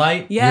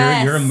 Moonlight?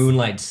 Yes. You're a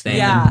Moonlight stan.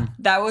 Yeah,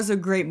 that was a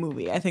great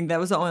movie. I think that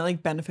was the only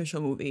like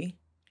beneficial movie.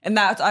 And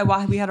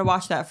we had to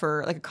watch that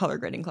for like a color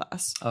grading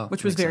class, Oh,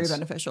 which was makes very sense.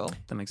 beneficial.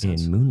 That makes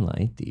sense. In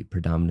Moonlight, the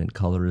predominant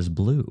color is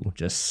blue.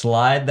 Just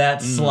slide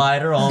that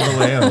slider all the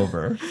way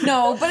over.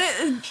 No, but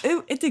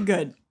it did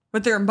good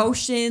with their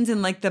emotions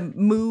and like the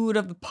mood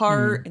of the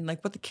part and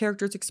like what the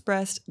characters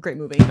expressed. Great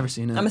movie. Never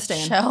seen it. I'm a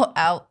stan. Shout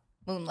out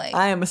Moonlight.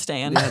 I am a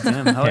stan. Yeah,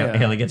 damn. Hell yeah.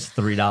 Haley gets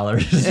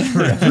 $3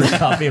 for every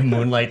copy of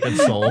Moonlight that's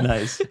sold.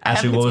 Nice.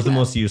 Ashley, haven't what was the seen that.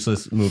 most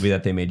useless movie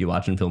that they made you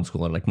watch in film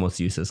school, or like most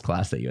useless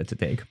class that you had to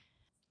take?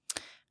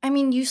 I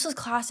mean, useless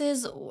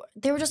classes,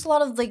 they were just a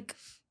lot of like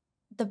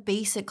the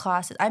basic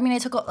classes. I mean, I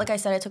took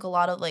a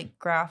lot of like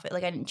graphic,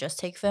 like I didn't just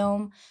take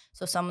film.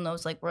 So some of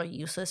those like were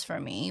useless for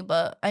me.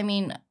 But I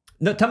mean,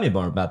 No, tell me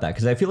more about that,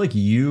 because I feel like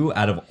you,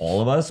 out of all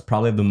of us,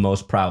 probably have the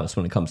most prowess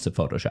when it comes to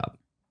Photoshop.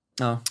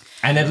 Oh.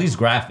 And at least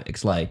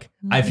graphics. Like,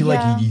 I feel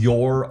Yeah. like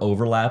your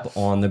overlap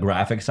on the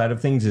graphic side of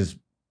things is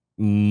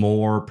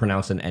more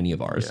pronounced than any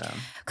of ours. Yeah.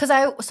 because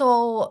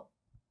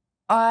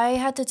I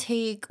had to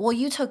take, well,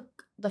 you took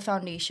the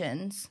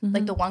foundations,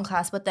 like the one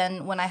class, but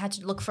then when I had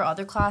to look for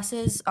other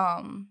classes,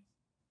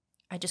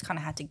 I just kind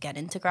of had to get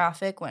into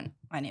graphic when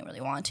I didn't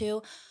really want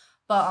to.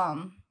 But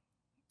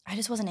I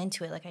just wasn't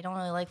into it. Like, I don't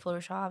really like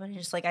Photoshop, and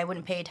just like I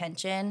wouldn't pay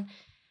attention.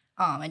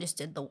 I just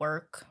did the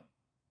work,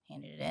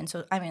 handed it in.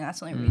 So I mean, that's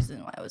the only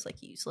reason why I was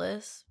like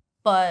useless,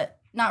 but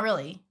not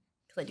really,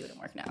 because I do it in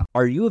work now.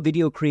 Are you a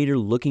video creator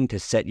looking to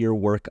set your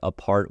work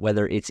apart,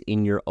 whether it's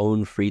in your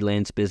own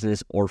freelance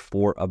business or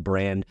for a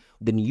brand?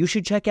 Then you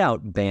should check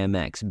out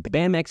BAMX.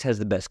 BAMX has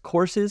the best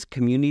courses,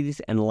 communities,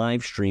 and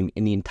live stream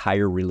in the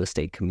entire real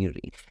estate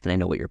community. And I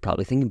know what you're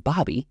probably thinking,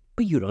 Bobby,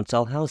 but you don't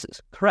sell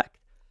houses. Correct.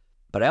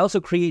 But I also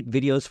create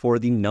videos for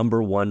the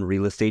 #1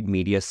 real estate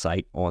media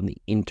site on the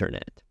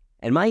internet.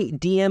 And my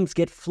DMs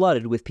get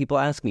flooded with people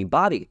asking me,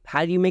 Bobby,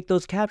 how do you make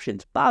those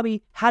captions?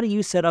 Bobby, how do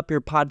you set up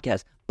your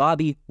podcast?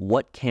 Bobby,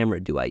 what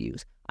camera do I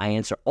use? I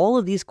answer all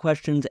of these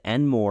questions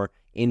and more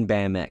in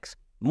BAMX.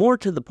 More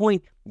to the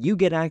point, you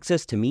get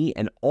access to me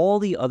and all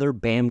the other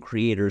BAM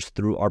creators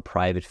through our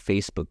private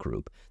Facebook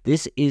group.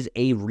 This is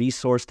a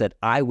resource that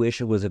I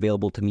wish it was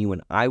available to me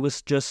when I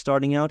was just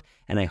starting out,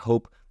 and I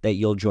hope that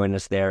you'll join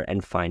us there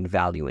and find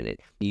value in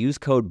it. Use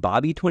code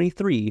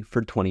Bobby23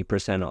 for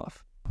 20%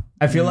 off.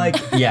 I feel like,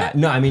 yeah,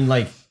 no, I mean,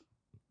 like,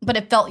 But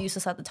it felt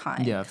useless at the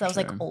time. Yeah, because for I was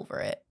like sure. over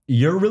it.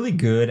 you're really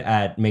good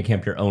at making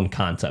up your own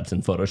concepts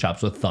in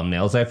Photoshops with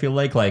thumbnails. I feel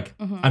like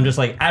I'm just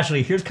like,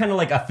 Ashley, here's kind of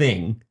like a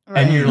thing.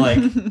 Right. And you're like,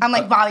 I'm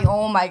like, Bobby,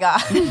 oh my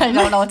God, I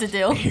don't know what to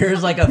do.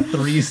 here's like a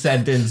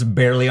 3-sentence,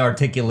 barely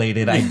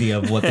articulated idea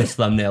of what this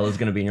thumbnail is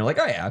going to be. And you're like,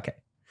 oh yeah, okay.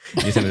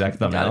 You send me back the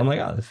thumbnail. I'm like,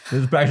 oh, this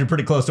is actually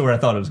pretty close to where I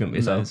thought it was going to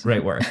be. So Nice.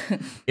 great work.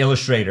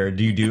 Illustrator.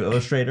 Do you do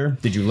Illustrator?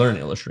 Did you learn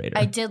Illustrator?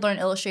 I did learn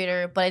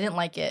Illustrator, but I didn't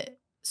like it.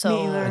 So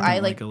Me either. I didn't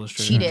like like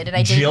Illustrator. cheated and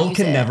I didn't Jill use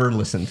can it. never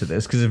listen to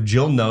this, because if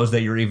Jill knows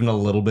that you're even a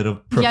little bit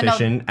of Yeah, no.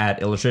 proficient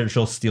at Illustrator,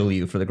 she'll steal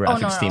you for the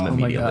graphics no. team Oh my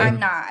immediately. God. I'm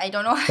not. I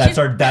don't know. How That's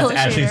to our that's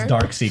Ashley's Illustrator.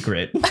 dark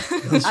secret.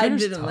 I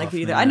didn't like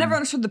it either. I never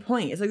understood the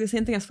point. It's like the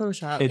same thing as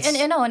Photoshop. It's-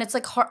 And it's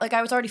like hard. Like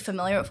I was already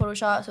familiar with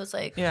Photoshop, so it's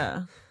like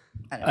yeah.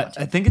 I don't know.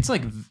 I think it's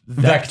like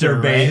Vector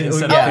right? based.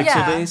 Instead Yeah. of Oh, pixel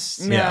yeah. based.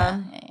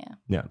 Yeah. Yeah.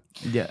 Yeah.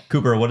 Yeah.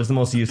 Cooper, what is the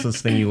most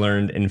useless thing you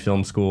learned in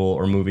film school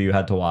or movie you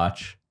had to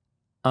watch?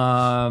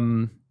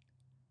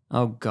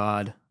 Oh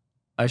God,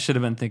 I should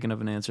have been thinking of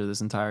an answer this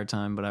entire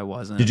time, but I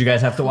wasn't. Did you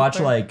guys have to watch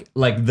Cooper.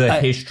 like the I-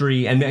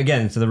 history? And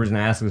again, so the reason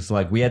I asked is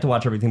like we had to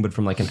watch everything, but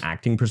from like an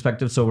acting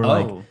perspective. So we're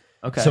like,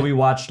 okay. so we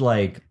watched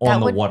like On That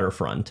the would-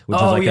 Waterfront, which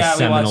Oh, is like yeah, a we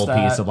seminal watched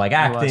that. piece of like We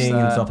watched acting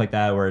and that. stuff like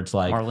that, where it's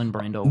like Marlon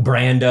Brando.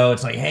 Brando.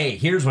 It's like, hey,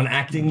 here's when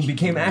acting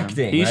became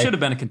acting. He right? should have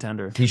been a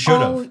contender. He should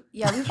have. Oh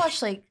yeah, we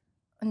watched like.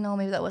 No,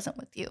 maybe that wasn't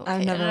with you. I've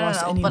Okay, never no,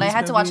 watched any of But I these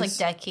had to watch like movies.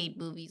 decade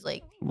movies,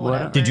 like What?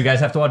 whatever. Did you guys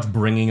have to watch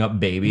Bringing Up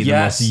Baby?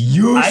 Yes.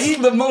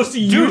 The most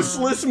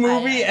useless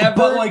movie ever.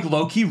 But like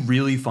low-key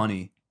really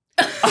funny.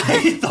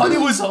 I thought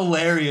it was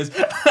hilarious.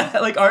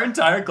 Like our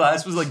entire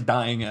class was like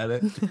dying at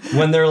it.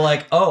 when they're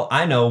like, oh,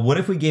 I know. What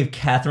if we gave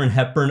Katharine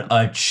Hepburn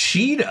a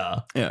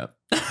cheetah? Yeah.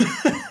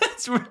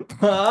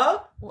 Huh?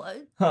 What?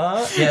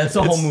 Huh? Yeah, it's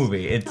the whole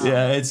movie. It's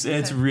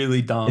it's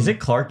really dumb. Is it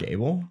Clark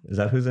Gable? Is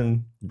that who's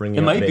in Bringing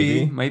It Up might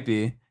Baby? be. Might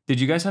be. Did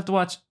you guys have to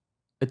watch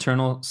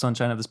Eternal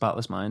Sunshine of the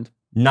Spotless Mind?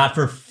 Not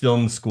for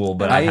film school,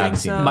 but I have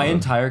seen so. it. My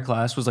entire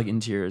class was like in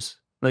tears.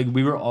 Like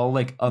we were all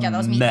like a that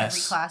was me every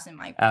mess class in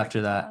my after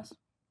freaking that. class.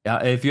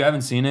 Yeah, if you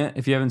haven't seen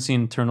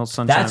Eternal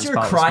Sunshine That's of the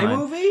your Spotless cry Mind.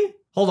 movie?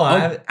 Hold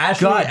on.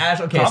 Ashley,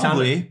 okay,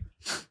 probably.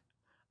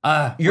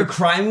 Your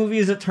cry movie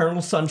is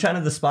Eternal Sunshine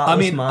of the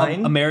Spotless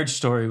Mind? A Marriage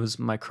Story was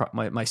my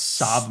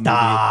sob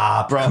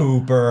Stop, movie. Bro.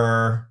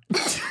 Cooper.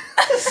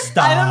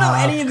 Stop. I don't know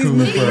any of these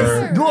movies.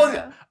 Cooper.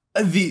 Well,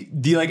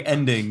 the like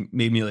ending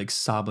made me like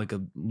sob like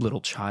a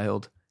little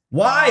child.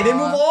 Why? They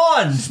move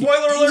on.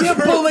 Spoiler alert. Yeah,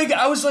 but like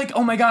I was like,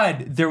 oh my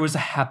god, there was a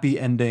happy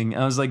ending.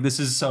 I was like, this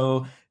is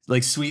so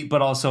like sweet,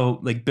 but also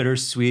like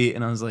bittersweet.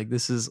 And I was like,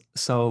 this is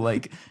so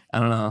like, I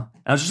don't know.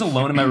 I was just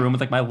alone in my room with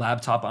like my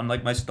laptop on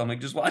like my stomach,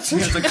 just watching.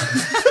 I was like,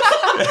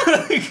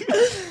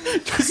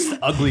 just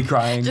ugly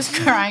crying. Just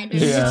crying.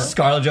 Dude. Yeah.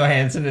 Scarlett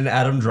Johansson and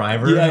Adam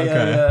Driver.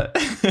 Yeah.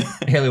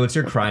 Haley, what's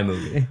your cry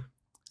movie?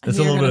 That's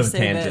a You're little bit gonna of a say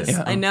tangent. this.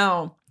 Yeah. I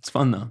know. It's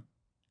fun though.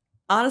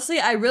 Honestly,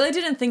 I really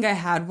didn't think I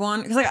had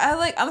one because I'm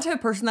the type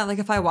of person that like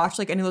if I watch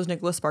like any of those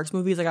Nicholas Sparks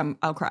movies, like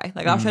I'll cry,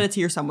 like I'll shed a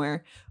tear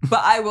somewhere.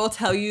 But I will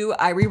tell you,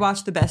 I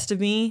rewatched The Best of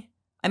Me.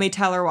 I made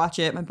Tyler watch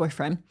it, my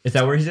boyfriend. Is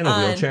that where he's in a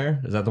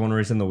wheelchair? Is that the one where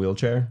he's in the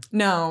wheelchair?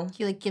 No,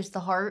 He like gives the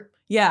heart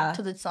yeah,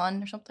 to the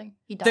son or something.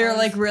 He dies. they're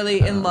like really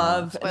in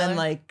love, and then Spoiler.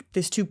 like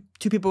there's two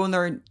people when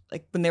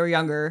they were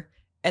younger,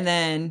 and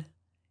then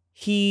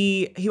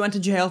he went to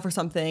jail for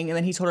something, and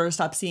then he told her to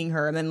stop seeing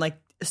her, and then like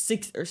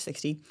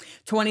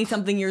 20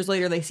 something years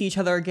later they see each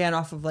other again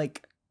off of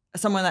like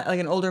someone that like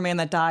an older man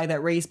that died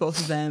that raised both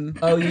of them.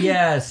 Oh,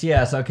 yes.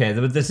 Okay.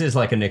 But this is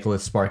like a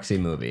Nicholas Sparksy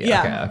movie.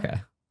 Yeah. Okay.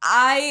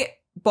 I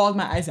bawled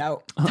my eyes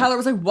out. Tyler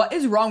was like, "What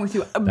is wrong with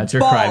you?" That's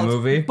your cry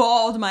movie?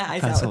 Bawled my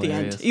eyes That's out at the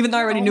hilarious. end, even though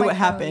I already Oh knew my what God,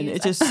 happened. yes.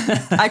 It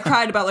just I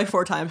cried about like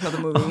 4 times for the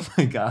movie. Oh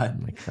my god.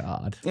 Oh, my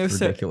God. It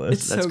was ridiculous.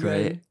 it's That's so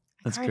great. good.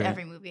 That's I cried great.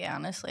 every movie,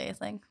 honestly. I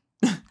think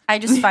I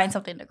just find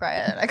something to cry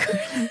at. I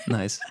cry.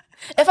 Nice.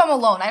 If I'm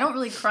alone, I don't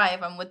really cry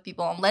if I'm with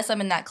people, unless I'm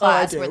in that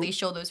class where do. they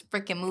show those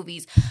freaking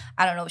movies.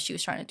 I don't know what she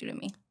was trying to do to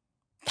me.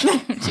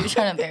 She was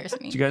trying to embarrass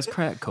me. Did you guys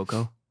cry at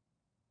Coco?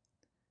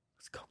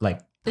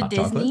 Like The hot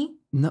chocolate? Disney,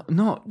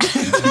 No.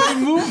 The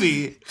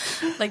movie.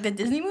 like the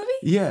Disney movie.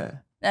 Yeah.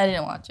 I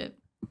didn't watch it.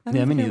 I Yeah,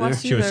 don't me think I neither.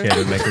 watched She was either.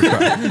 scared to make her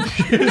cry.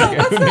 No,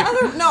 what's the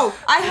other? No,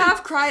 I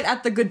have cried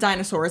at The Good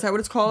Dinosaur. Is that what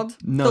it's called?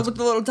 No, With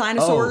the little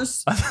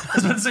dinosaurs. Oh, I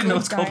was about to say no.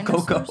 It's called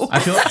Coco. Dinosaurs. I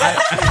feel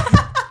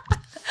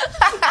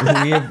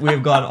we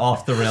have gone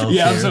off the rails.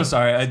 Yeah, I'm here. so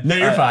sorry. No,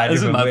 you're fine.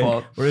 This You're is my fine.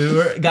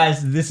 fault.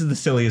 Guys, this is the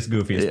silliest,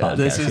 goofiest Yeah, podcast.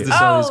 this is here. the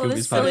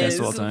silliest, goofiest podcast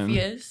of all time.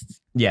 goofiest.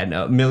 Yeah,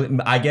 no,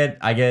 I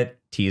get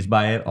teased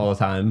by it all the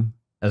time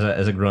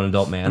as a grown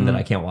adult man that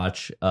I can't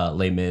watch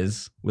Les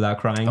Mis without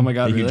crying. Oh my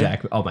God, The Hugh really?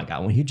 Jackman. Oh my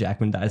God, when Hugh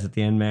Jackman dies at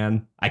the end,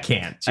 man, I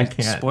can't.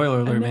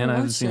 Spoiler alert, I've man. never I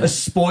haven't watched seen A it.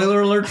 spoiler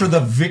alert for the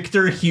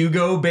Victor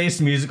Hugo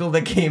based musical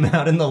that came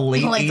out in the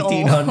late Like, oh.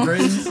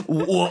 1800s.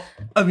 Well,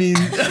 I mean,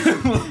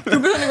 We're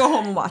gonna go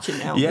home and watch it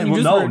now. yeah. You Well,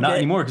 just no, ruined not it.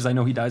 anymore because I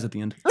know he dies at the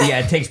end. Yeah,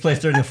 it takes place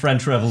during the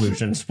French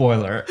Revolution.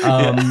 Spoiler.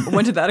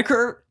 When did that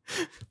occur?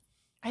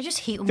 I just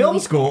hate Film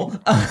movies. school.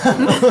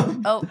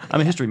 Oh,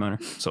 I'm a history minor,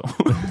 so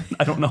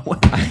I don't know what.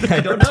 I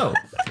don't know.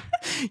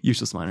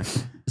 Useless minor.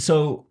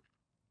 So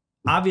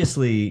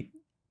obviously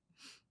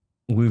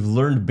we've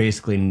learned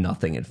basically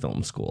nothing at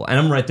film school, and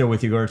I'm right there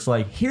with you where it's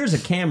like, here's a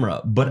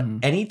camera, but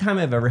anytime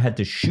I've ever had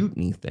to shoot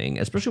anything,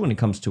 especially when it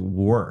comes to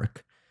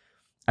work,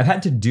 I've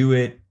had to do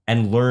it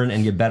and learn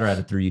and get better at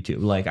it through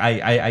YouTube. Like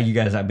you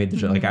guys, I made the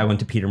joke, like I went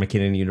to Peter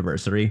McKinnon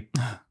University.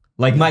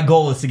 Like my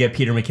goal is to get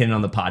Peter McKinnon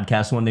on the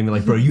podcast one day and be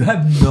like, bro, you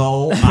have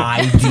no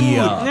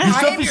idea.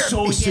 I am your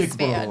biggest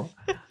fan.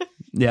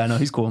 Yeah, no,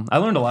 he's cool. I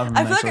learned a lot from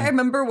him. I feel like actually. I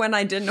remember when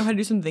I didn't know how to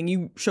do something,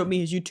 you showed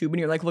me his YouTube and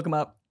you're like, look him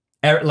up.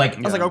 Like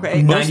I was like,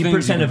 okay. Most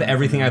things 90% you of learn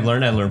everything from I've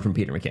learned, I learned from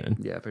Peter McKinnon,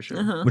 Yeah, for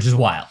sure. which is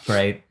wild,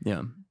 right?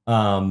 Yeah.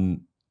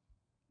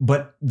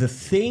 But the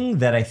thing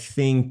that I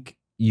think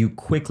you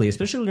quickly,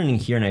 especially learning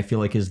here, and I feel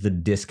like is the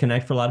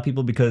disconnect for a lot of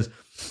people, because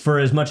for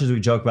as much as we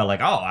joke about like,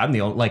 oh, I'm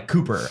the only, like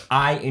Cooper,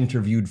 I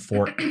interviewed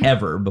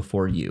forever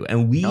before you.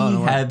 And we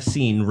have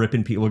seen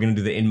ripping people. We're going to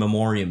do the in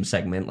memoriam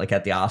segment, like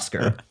at the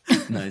Oscar.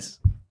 Nice.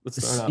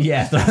 Let's start off.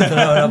 Yeah, throw it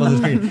up on the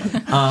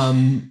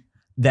screen.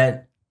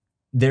 That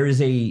there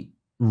is a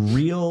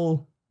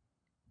real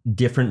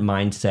different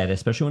mindset,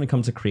 especially when it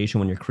comes to creation,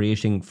 when you're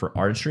creating for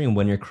artistry and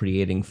when you're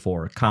creating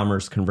for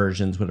commerce,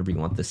 conversions, whatever you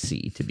want the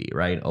C to be,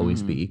 right?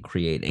 Always be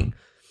creating.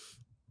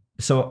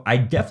 So I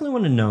definitely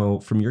want to know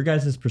from your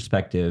guys'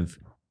 perspective,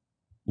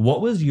 what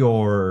was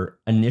your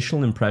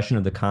initial impression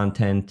of the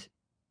content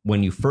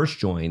when you first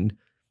joined?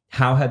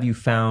 How have you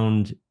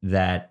found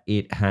that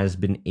it has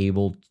been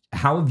able,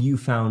 how have you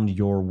found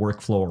your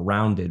workflow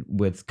around it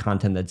with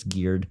content that's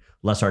geared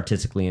less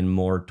artistically and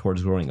more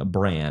towards growing a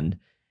brand?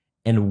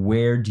 And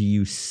where do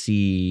you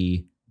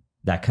see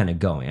that kind of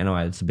going? I know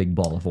it's a big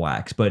ball of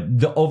wax, but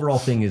the overall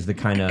thing is the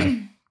kind of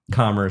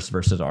commerce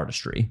versus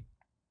artistry.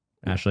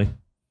 Ashley,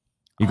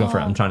 you go for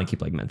it. I'm trying to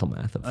keep like mental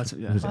math of That's-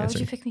 yeah. who's why would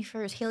answering. you pick me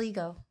first? Haley,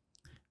 go.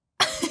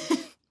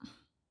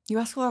 You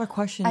ask a lot of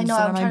questions. I know,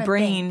 that I'm my trying to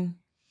brain.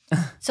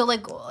 So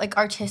like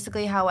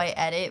artistically how I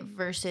edit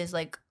versus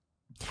like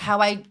how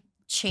I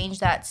change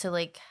that to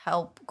like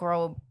help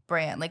grow a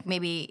brand, like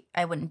maybe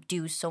I wouldn't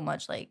do so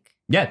much like.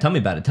 Yeah, tell me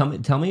about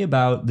it. Tell me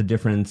about the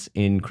difference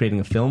in creating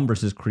a film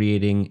versus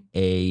creating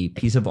a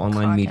piece of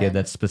online media Content.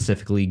 that's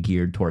specifically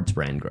geared towards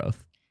brand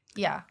growth.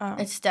 Yeah,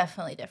 it's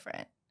definitely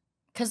different.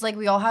 Because like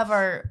we all have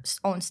our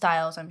own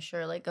styles, I'm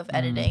sure, like of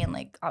editing and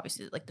like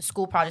obviously like the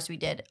school projects we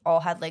did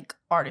all had like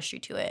artistry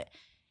to it.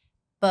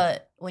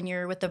 But when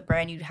you're with a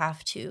brand, you'd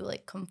have to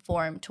like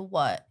conform to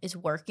what is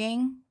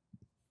working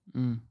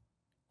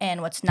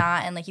and what's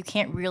not, and like you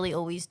can't really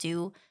always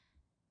do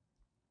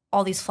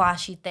all these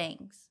flashy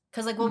things.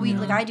 Because like what we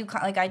like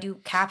I do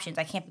captions.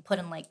 I can't be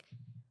putting like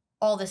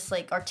all this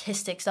like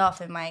artistic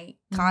stuff in my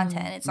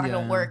content. It's not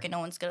gonna work, and no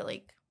one's gonna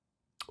like.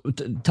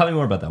 Tell me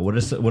more about that. What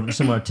are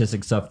some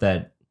artistic stuff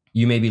that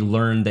you maybe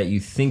learned that you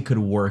think could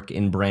work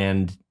in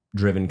brand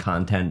driven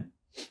content,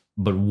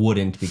 but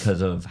wouldn't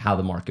because of how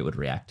the market would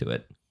react to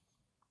it?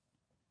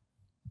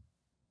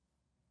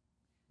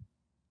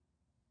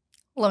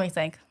 Let me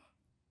think.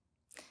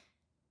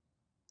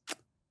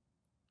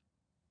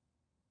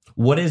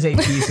 What is a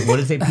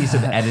piece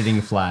of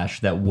editing flash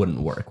that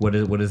wouldn't work? What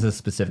is the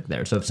specific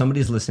there? So if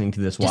somebody's listening to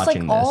this, Just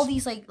watching like all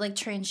this, these like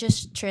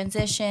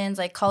transitions,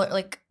 like color,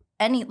 like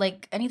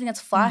anything that's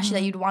flashy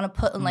that you'd want to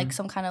put in like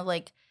some kind of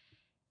like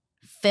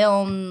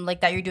film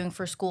like that you're doing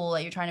for school,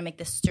 that you're trying to make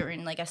this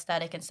certain like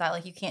aesthetic and style.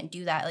 Like you can't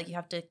do that. Like you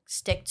have to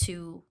stick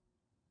to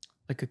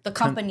like the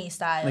company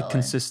style, like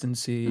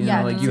consistency. You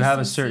yeah, know, like you have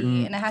a consistency,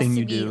 certain and it has thing to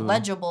you be do.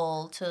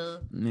 legible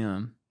to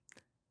Yeah,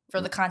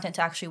 for the content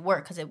to actually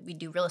work. Because we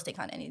do real estate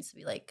content, it needs to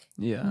be like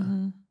yeah,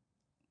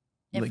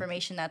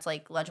 information that's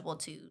like legible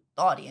to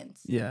the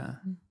audience. yeah.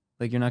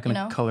 Like you're not gonna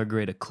You know? color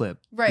grade a clip,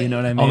 Right. You know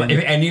what I mean? oh,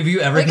 if any of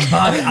you ever can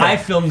Bobby, I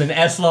filmed an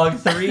S-Log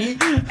 3,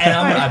 and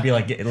I'd be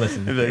like,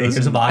 listen,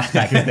 here's a box,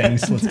 pack your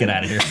things, let's get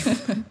out of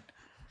here.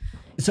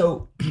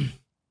 So,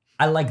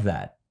 I like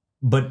that,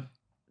 but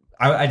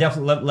I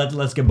definitely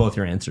let's get both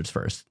your answers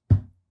first.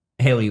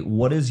 Haley,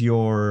 what is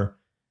your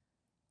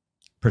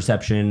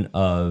perception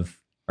of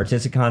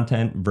artistic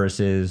content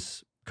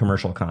versus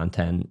commercial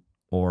content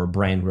or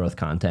brand growth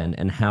content,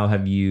 and how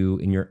have you,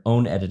 in your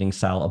own editing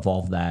style,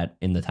 evolved that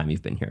in the time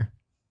you've been here?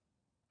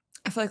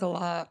 I feel like a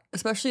lot,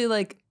 especially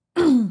like,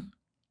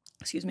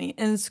 excuse me,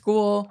 in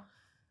school.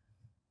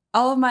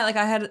 All of my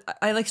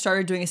I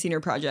started doing a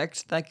senior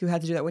project. Like you had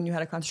to do that when you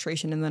had a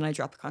concentration, and then I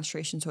dropped the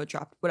concentration, so it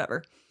dropped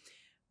whatever.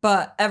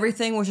 But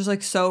everything was just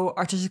like so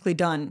artistically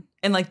done,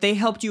 and like they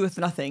helped you with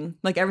nothing.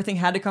 Like everything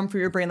had to come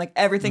from your brain. Like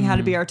everything had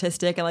to be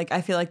artistic, and like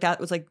I feel like that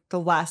was like the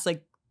last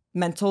like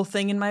mental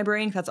thing in my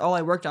brain. That's all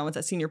I worked on was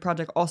that senior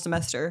project all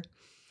semester,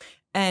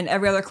 and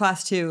every other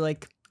class too.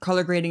 Like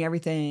color grading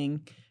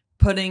everything,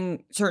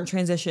 putting certain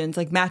transitions,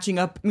 like matching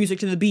up music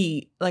to the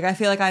beat. Like I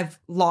feel like I've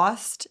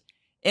lost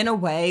in a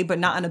way, but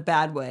not in a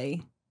bad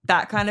way,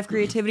 that kind of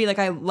creativity. Like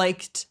I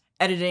liked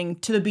editing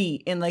to the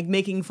beat and like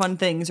making fun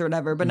things or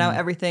whatever, but now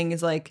everything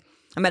is like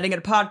I'm editing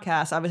a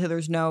podcast. Obviously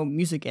there's no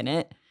music in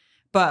it,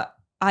 but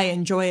I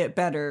enjoy it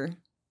better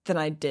than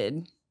I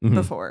did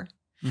before.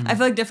 I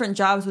feel like different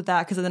jobs with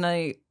that, because then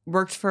I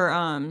worked for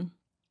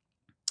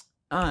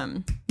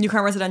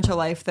Newcomer Residential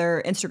Life,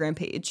 their Instagram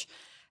page,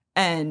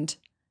 and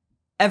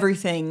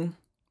everything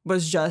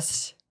was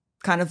just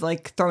kind of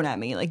like thrown at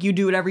me. Like you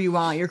do whatever you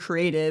want, you're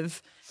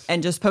creative,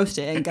 and just post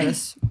it and get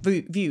us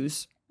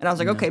views. And I was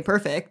like, okay,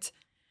 perfect.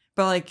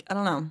 But like, I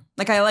don't know.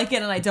 Like I like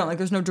it and I don't. Like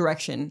there's no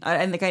direction.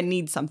 I think I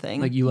need something.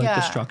 Like you like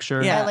the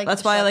structure. Yeah, like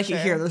that's the why I like it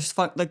structure. here. There's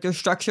fun, like there's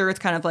structure. It's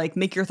kind of like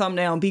make your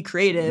thumbnail and be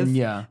creative.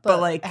 Yeah. But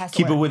like it has to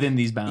Keep it work. within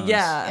these bounds.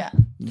 yeah.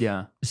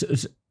 Yeah. So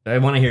I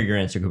want to hear your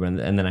answer, Cooper, and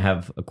then I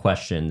have a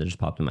question that just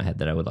popped in my head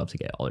that I would love to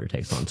get all your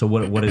takes on. So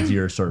what is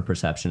your sort of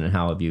perception, and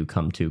how have you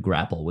come to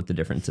grapple with the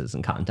differences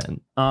in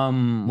content?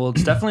 Well,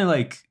 it's definitely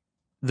like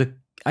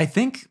I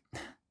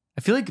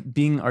feel like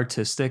being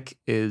artistic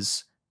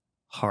is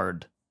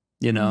hard,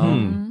 you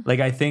know? Like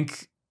I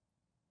think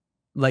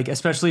like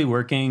especially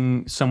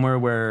working somewhere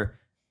where,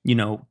 you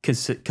know,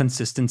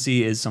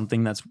 consistency is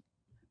something that's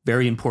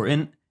very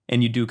important,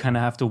 and you do kind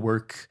of have to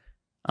work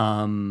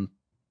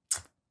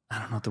I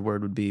don't know what the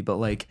word would be, but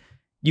like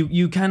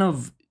you kind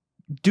of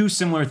do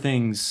similar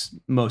things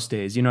most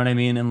days, you know what I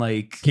mean? And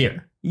like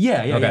Here.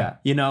 Yeah. Okay. Yeah.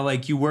 You know,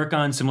 like you work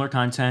on similar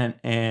content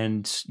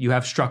and you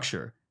have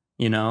structure,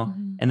 you know?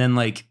 And then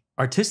like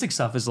artistic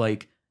stuff is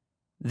like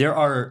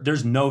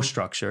there's no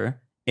structure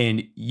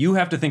and you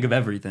have to think of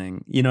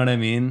everything. You know what I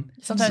mean?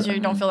 Sometimes you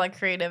don't feel like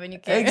creative and you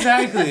can't.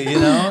 Exactly, you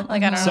know?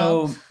 Like, I don't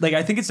know. So like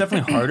I think it's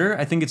definitely harder.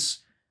 I think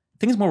it's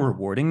more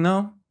rewarding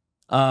though.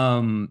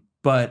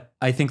 But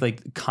I think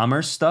like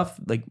commerce stuff,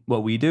 like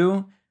what we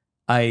do,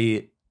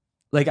 I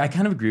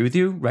kind of agree with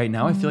you right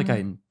now. I feel like I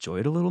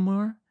enjoy it a little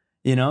more,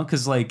 you know,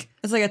 because like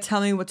It's like a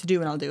tell me what to do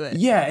and I'll do it.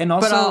 yeah, and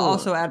also But I'll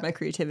also add my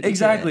creativity.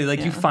 exactly To it.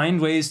 like you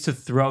find ways to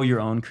throw your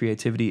own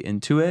creativity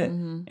into it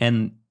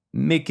and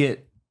make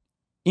it,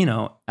 you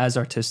know, as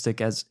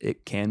artistic as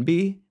it can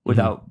be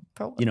without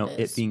you know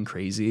it being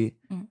crazy.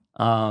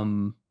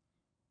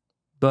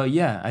 But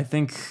yeah, I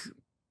think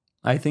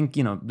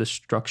you know the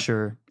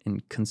structure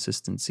and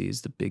consistency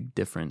is the big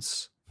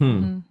difference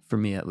For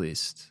me, at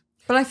least.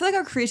 But I feel like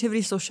our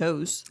creativity still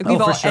shows. Like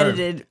we've all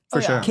edited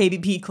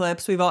KBP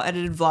clips. We've all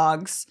edited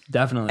vlogs.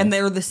 Definitely. And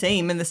they're the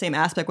same in the same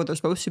aspect what they're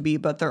supposed to be,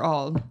 but they're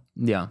all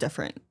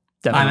different.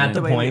 Definitely. I'm at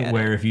the point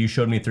where if you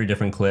showed me 3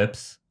 different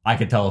clips, I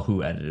could tell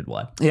who edited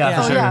what.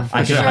 Yeah, for sure. Yeah,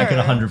 I could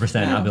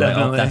 100%. I'd be like,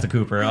 oh, that's a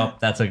Cooper. Oh,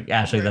 that's a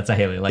Ashley. That's a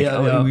Haley.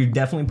 Like, we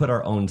definitely put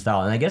our own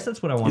style. And I guess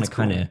that's what I want to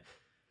kind of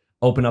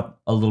open up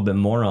a little bit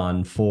more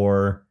on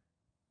for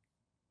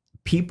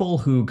people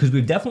who, because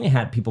we've definitely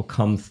had people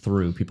come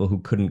through, people who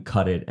couldn't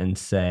cut it and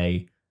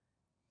say,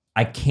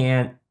 I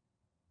can't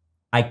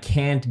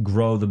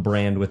grow the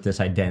brand with this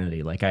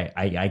identity. Like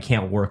I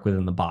can't work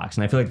within the box.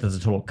 And I feel like that's a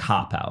total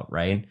cop out,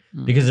 right?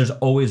 Because there's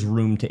always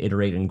room to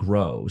iterate and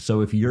grow.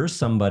 So if you're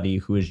somebody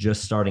who is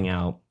just starting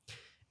out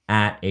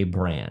at a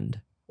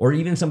brand, or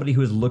even somebody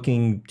who is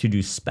looking to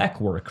do spec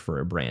work for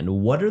a brand,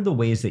 what are the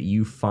ways that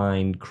you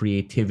find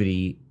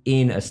creativity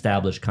in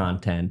established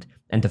content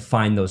and to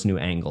find those new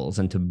angles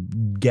and to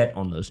get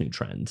on those new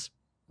trends?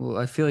 Well,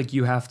 I feel like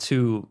you have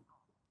to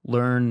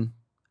learn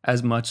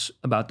as much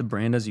about the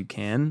brand as you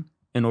can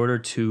in order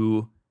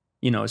to,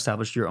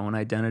 establish your own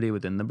identity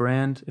within the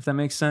brand, if that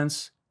makes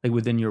sense, like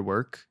within your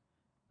work.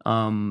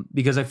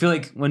 Because I feel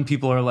like when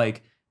people are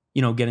like,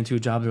 get into a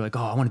job, they're like,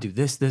 oh, I want to do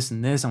this, this,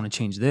 and this. I want to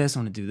change this. I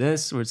want to do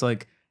this. Where it's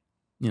like,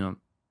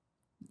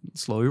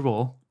 slow your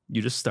roll.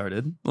 You just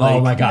started. Like,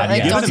 oh my God!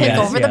 Like, don't take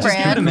over the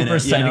brand. We're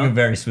setting a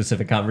very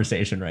specific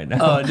conversation right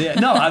now. Yeah.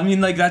 No, I mean,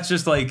 like that's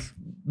just like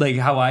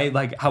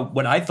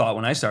what I thought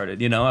when I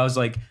started. I was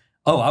like,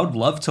 oh, I would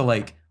love to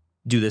like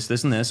do this,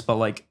 this, and this, but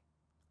like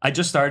I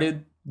just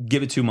started.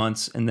 Give it 2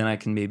 months, and then I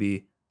can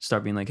maybe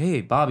start being like,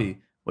 hey, Bobby,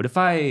 what if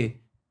I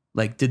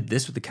like did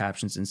this with the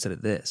captions instead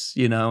of this?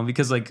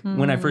 Because like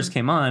when I first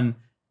came on,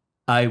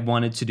 I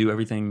wanted to do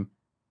everything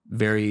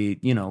very,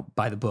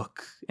 by the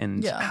book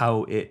and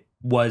how it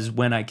was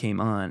when I came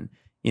on,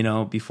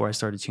 before I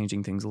started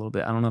changing things a little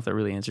bit. I don't know if that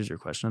really answers your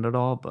question at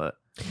all, but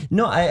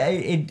no,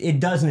 it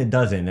does and it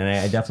doesn't. And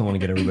I definitely want to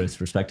get everybody's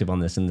perspective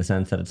on this in the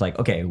sense that it's like,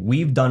 okay,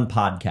 we've done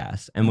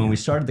podcasts. And when we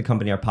started the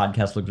company, our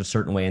podcast looked a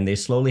certain way and they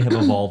slowly have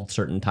evolved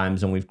certain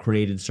times and we've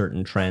created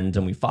certain trends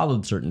and we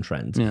followed certain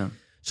trends. Yeah.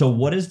 So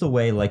what is the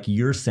way, like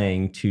you're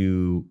saying,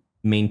 to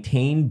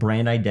maintain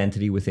brand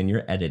identity within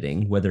your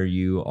editing, whether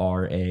you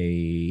are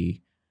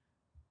a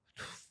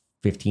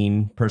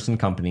 15-person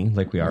company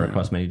like we are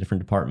across many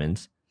different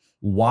departments,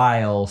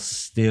 while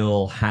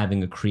still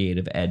having a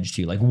creative edge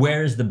to you? Like,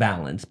 where's the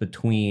balance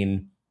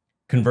between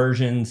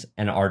conversions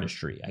and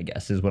artistry, I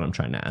guess, is what I'm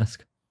trying to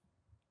ask.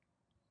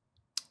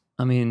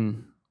 I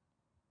mean,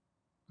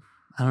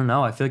 I don't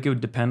know. I feel like it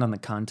would depend on the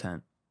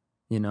content,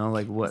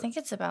 like what. I think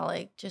it's about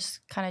like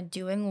just kind of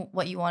doing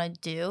what you want to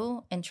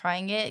do and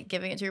trying it,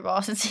 giving it to your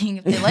boss and seeing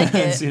if they like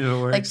it. See if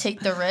it works. Like take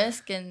the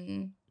risk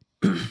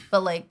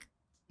but like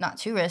not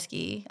too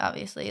risky,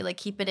 obviously. Like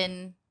keep it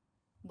in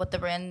what the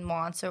brand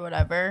wants or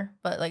whatever,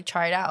 but like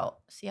try it out,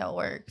 see how it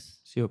works,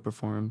 see how it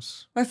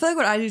performs. I feel like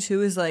what I do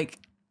too is like,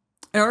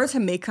 in order to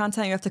make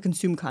content, you have to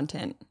consume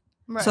content.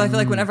 Right. So I feel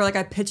like whenever like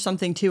I pitch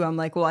something too, I'm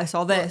like, well, I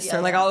saw this,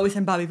 or like I'll always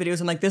send Bobby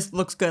videos. I'm like, this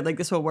looks good, like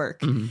this will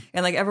work, and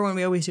like everyone,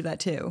 we always do that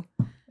too.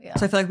 Yeah.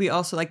 So I feel like we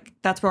also like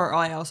that's where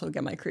I also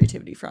get my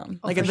creativity from.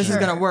 Like if this is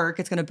gonna work,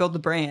 it's gonna build the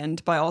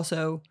brand by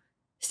also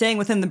staying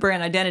within the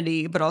brand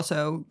identity, but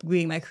also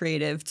being my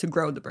creative to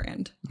grow the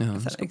brand. No,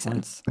 if that makes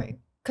sense, right?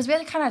 Because we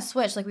had to kind of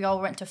switch. Like, we all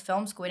went to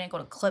film school. We didn't go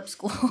to clip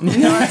school. You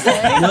know what I'm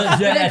saying? Well,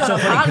 that's so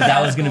funny, because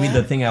that was going to be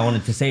the thing I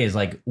wanted to say is,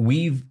 like,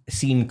 we've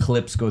seen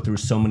clips go through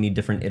so many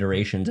different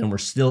iterations, and we're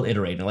still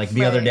iterating. Like,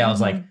 the other day, I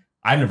was like,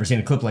 I've never seen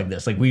a clip like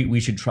this. Like, we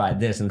should try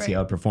this and see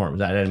how it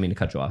performs. I didn't mean to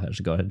cut you off. I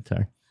should go ahead.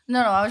 Sorry. No,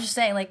 I was just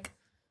saying, like,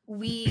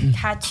 we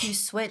had to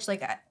switch.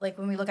 Like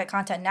when we look at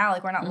content now,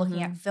 like, we're not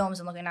looking at films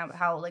and looking at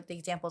how, like, the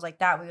examples like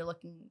that, we were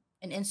looking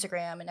in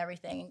Instagram and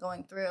everything and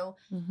going through.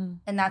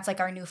 And that's, like,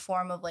 our new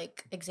form of,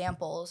 like,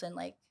 examples. And,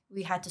 like,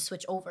 we had to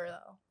switch over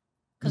though,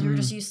 because we were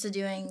just used to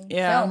doing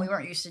film. We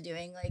weren't used to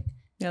doing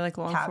like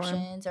long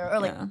captions or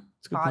like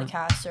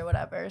podcasts or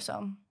whatever.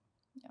 So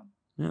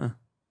yeah,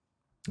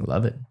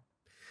 love it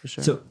for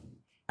sure. So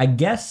I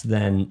guess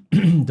then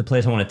the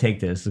place I want to take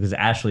this, because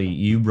Ashley,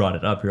 you brought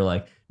it up. You're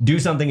like, do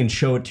something and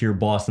show it to your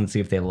boss and see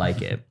if they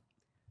like it.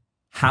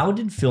 How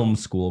did film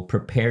school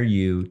prepare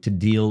you to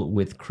deal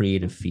with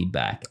creative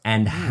feedback,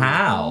 and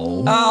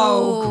how?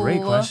 Oh,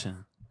 great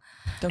question.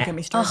 Don't get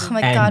me started. Oh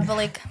my God, but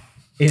like,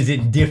 is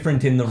it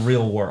different in the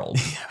real world?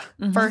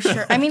 For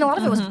sure. I mean, a lot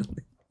of it was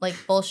like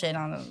bullshit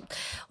on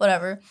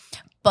whatever,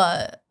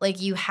 but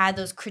like you had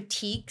those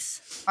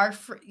critiques. I was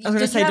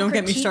gonna say, don't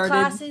get me started.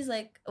 Classes,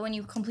 like when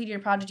you completed a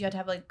project, you had to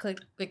have like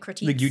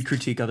critiques. Like you'd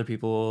critique other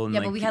people. And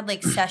but we had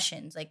like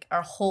sessions, like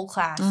our whole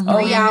class,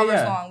 3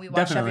 hours long. We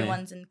watched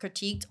everyone's and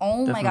critiqued.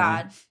 Oh my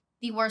God,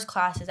 the worst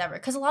classes ever.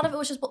 Because a lot of it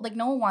was just like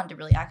no one wanted to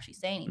really actually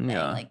say anything.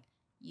 Like.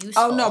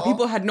 Useful. Oh no,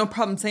 people had no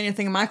problem saying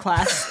anything in my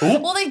class.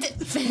 Well, they did.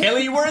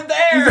 Haley, you weren't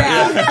there.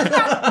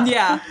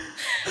 Yeah.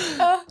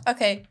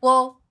 Okay.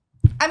 Well,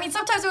 I mean,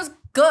 sometimes it was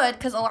good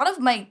because a lot of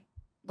my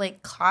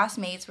like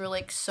classmates were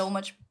like so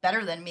much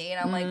better than me, and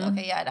I'm like,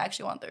 okay, yeah, I'd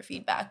actually want their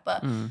feedback,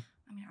 but I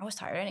mean, I was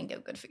tired. I didn't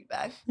give good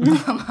feedback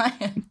on my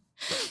end.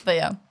 But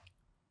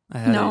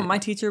yeah, my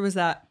teacher was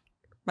that.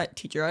 My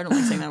teacher, I don't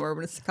like saying that word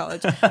when it's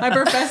college. My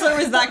professor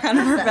was that kind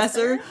of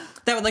professor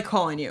that would like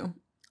call on you.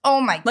 Oh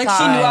my god! Like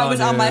she knew I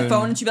was on my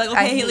phone, and she'd be like,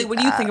 "Okay, Haley, what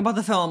do you think about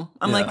the film?"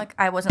 I'm like,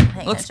 I wasn't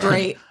paying looks attention.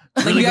 great.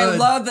 Really I good.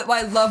 love that.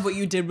 I love what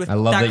you did with I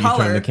love that color.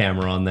 you turned the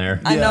camera on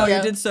there. I know Yeah.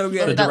 you did so The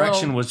good. That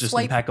direction little was just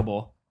swipe.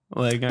 impeccable.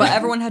 Like, But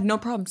everyone had no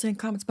problem saying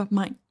comments about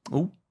mine.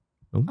 Oh,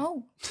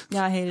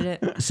 Yeah, I hated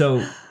it.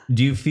 So,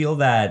 do you feel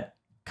that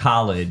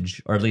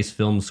college, or at least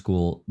film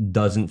school,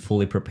 doesn't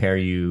fully prepare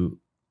you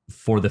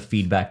for the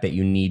feedback that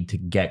you need to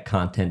get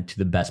content to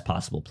the best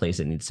possible place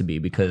it needs to be?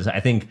 Because I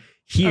think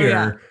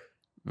here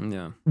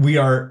we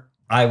are,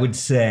 I would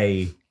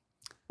say,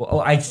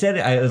 well, I said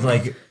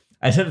it,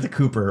 I said it to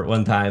Cooper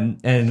one time,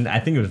 and I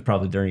think it was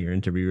probably during your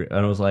interview, and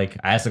I was like,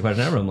 I asked the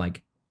question, I'm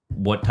like,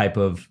 what type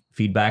of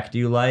feedback do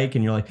you like?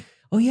 And you're like,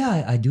 oh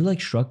yeah, I do like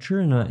structure,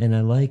 and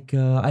I like,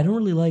 I don't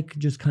really like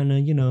just kind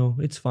of,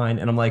 it's fine.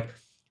 And I'm like,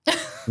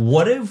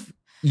 what if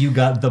you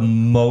got the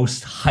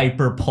most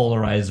hyper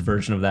polarized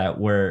version of that,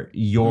 where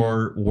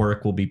your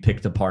work will be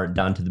picked apart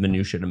down to the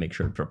minutia to make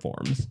sure it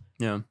performs?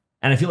 Yeah.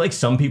 And I feel like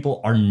some people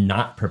are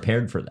not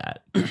prepared for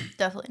that.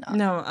 definitely not.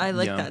 No, I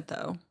like Yeah. that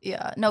though.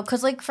 Yeah, no,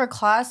 because like for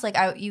class, like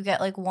you get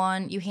like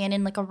you hand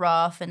in like a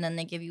rough, and then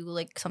they give you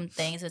like some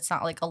things. It's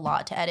not like a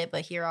lot to edit,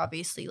 but here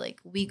obviously like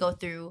we go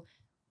through,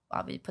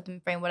 obviously put them in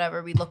frame,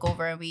 whatever. We look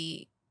over and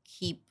we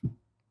keep,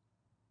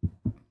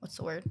 what's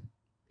the word?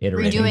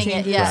 Iterating. Redoing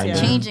it, yeah, Yeah.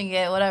 changing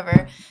it,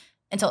 whatever,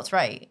 until it's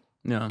right.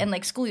 Yeah. And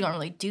like school, you don't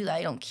really do that.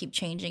 You don't keep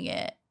changing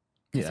it.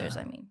 'Cause Yeah. there's,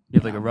 You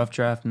have like know. a rough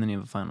draft and then you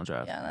have a final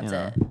draft. Yeah, you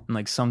that's know? And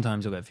like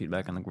sometimes you'll get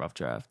feedback on the rough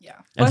draft. Yeah.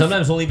 And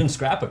sometimes we'll even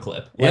scrap a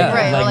clip. Yeah.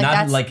 Right, or, like, not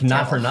that's like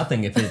not for terrible.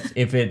 nothing.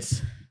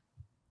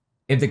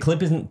 If the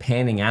clip isn't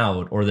panning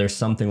out, or there's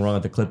something wrong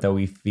with the clip that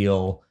we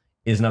feel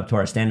isn't up to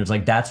our standards,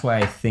 like that's why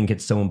I think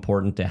it's so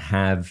important to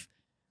have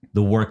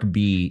the work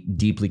be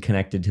deeply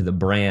connected to the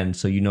brand,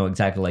 so you know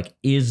exactly like,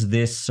 is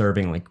this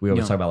serving, like we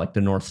always talk about like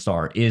the North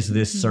Star, is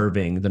this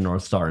serving the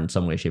North Star in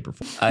some way, shape, or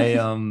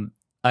form?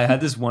 I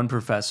had this one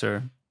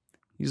professor.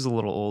 He was a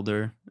little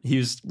older. He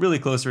was really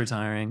close to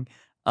retiring.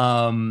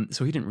 So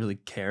he didn't really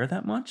care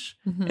that much.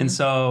 And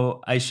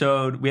so we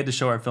had to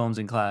show our films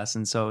in class.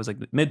 And so it was like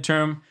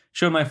midterm,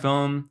 showed my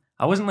film.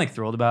 I wasn't like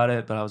thrilled about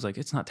it, but I was like,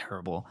 it's not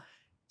terrible.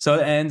 So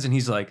it ends and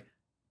he's like,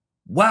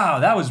 wow,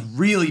 that was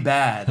really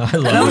bad. I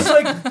love and I was it.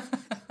 like,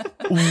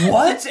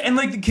 what? And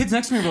like the kids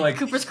next to me were like,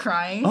 Cooper's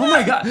crying. oh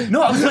my God.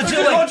 No, I was legit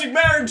like, watching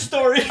Marriage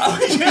Story.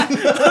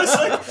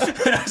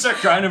 I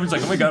started crying. Everyone's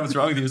like, oh my God, what's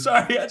wrong with you?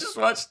 Sorry, I just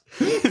watched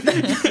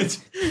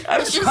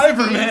Adam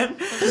Driver, man.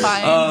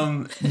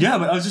 Fine. Yeah,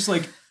 but I was just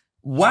like,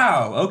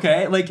 wow,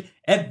 okay. Like,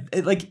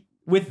 like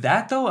with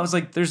that though, I was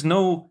like, there's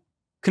no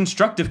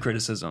constructive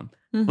criticism.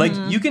 Like,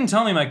 you can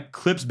tell me my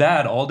clip's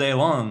bad all day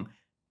long,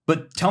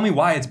 but tell me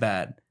why it's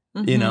bad.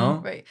 You know?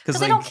 Right.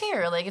 Because they don't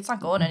care. Like, it's not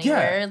going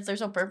anywhere.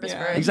 There's no purpose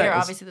for it. Exactly. Here,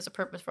 obviously, there's a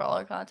purpose for all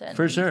our content.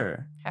 For We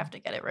sure. have to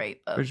get it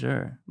right. But. For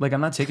sure. Like, I'm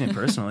not taking it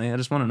personally. I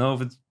just want to know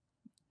if it's.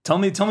 Tell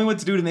me what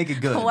to do to make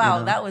it good. Oh, wow, you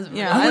know? that was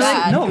really Yeah, I was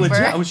bad. like, no, legit.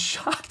 Cooper. I was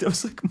shocked. I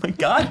was like, oh my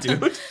God,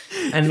 dude.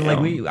 And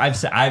like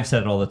I've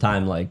said it all the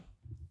time, like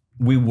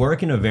we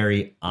work in a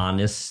very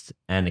honest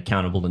and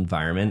accountable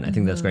environment. I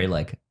think that's great.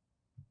 Like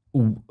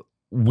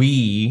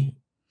we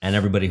and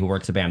everybody who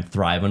works at BAM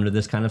thrive under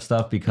this kind of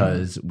stuff,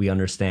 because we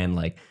understand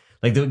like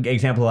the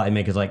example I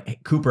make is like, hey,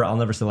 Cooper, I'll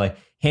never say like,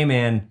 hey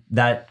man,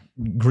 that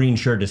green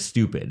shirt is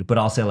stupid, but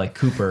I'll say like,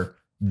 Cooper,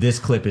 this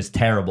clip is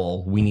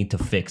terrible. We need to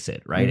fix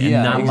it, right? Yeah,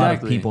 and not a lot of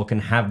exactly. people can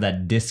have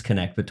that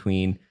disconnect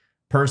between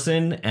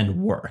person and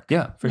work.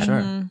 Yeah, for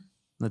sure.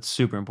 That's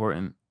super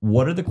important.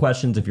 What are the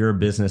questions if you're a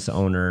business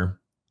owner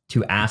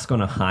to ask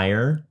on a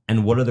hire?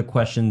 And what are the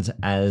questions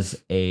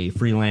as a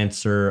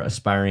freelancer,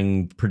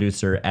 aspiring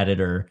producer,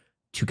 editor,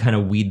 to kind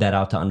of weed that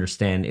out to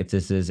understand if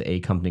this is a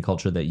company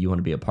culture that you want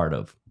to be a part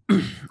of?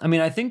 I mean,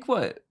 I think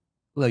what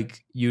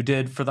like you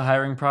did for the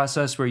hiring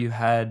process, where you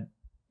had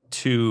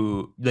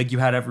to like you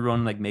had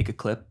everyone like make a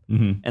clip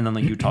and then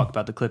like you talk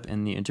about the clip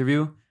in the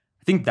interview.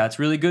 I think that's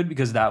really good,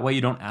 because that way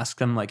you don't ask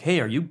them like, hey,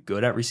 are you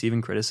good at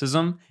receiving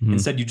criticism?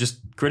 Instead, you just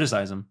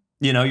criticize them.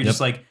 You know, you're just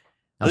like,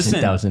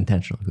 listen, that was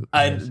intentional.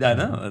 I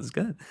know, that's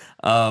good.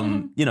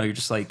 You know, you're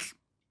just like,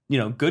 you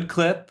know, good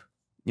clip,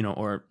 you know,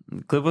 or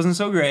clip wasn't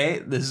so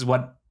great. This is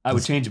what I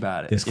would change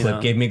about it. This you clip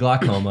know? gave me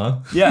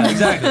glaucoma. Yeah,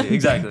 exactly.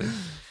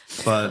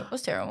 But It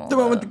was terrible. The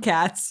one with the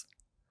cats.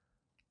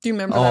 Do you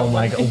remember that Oh one?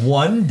 my God.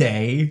 One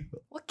day.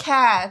 What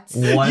cats?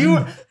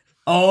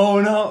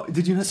 oh no,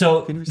 did you not?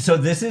 So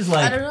this is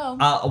like, I don't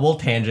know. We'll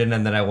tangent,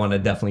 and then I want to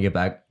definitely get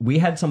back. We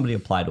had somebody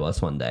apply to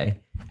us one day.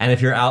 And if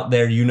you're out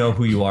there, you know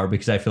who you are,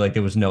 because I feel like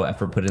there was no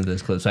effort put into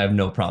this clip. So I have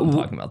no problem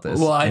talking about this.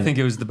 Well, I And think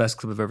it was the best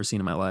clip I've ever seen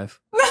in my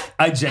life.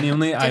 I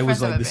genuinely, I was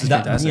Difference like, of this is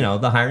opinion. fantastic. you know,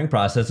 the hiring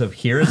process of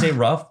here is a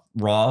rough,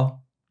 raw,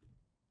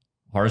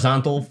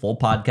 horizontal, full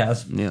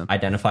podcast. Yeah.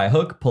 Identify a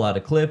hook, pull out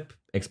a clip,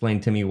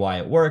 explain to me why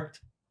it worked,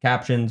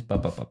 captions, blah,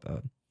 blah, blah, blah.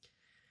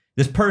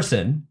 This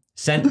person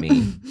sent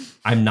me,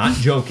 I'm not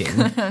joking,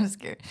 I'm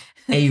scared.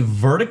 a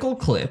vertical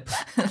clip.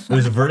 It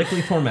was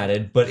vertically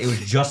formatted, but it was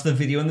just the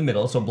video in the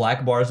middle, so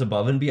black bars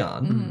above and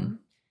beyond.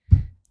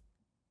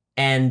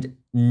 And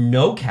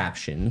no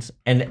captions.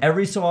 And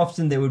every so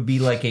often there would be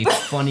like a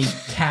funny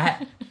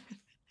cat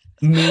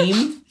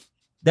meme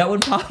that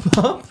would pop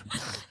up.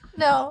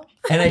 No.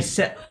 And I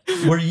said,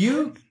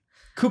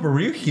 Cooper, were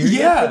you here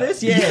yet for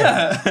this?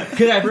 Yeah.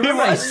 Because I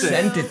remember I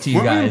sent it to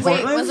you guys.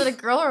 Wait, was it a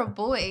girl or a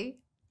boy?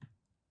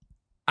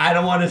 I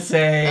don't want to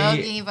say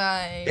Okay,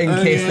 bye. in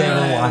case they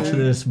ever watch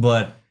this,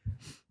 but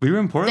We were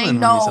in Portland They when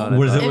know. we saw it.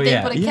 Was it- If they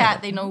yeah, put a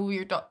cat, they know who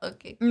you're talking.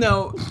 Okay.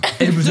 No.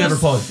 it was never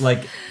Just posted. Like,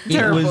 it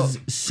terrible. was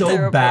so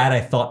Terrible. bad, I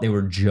thought they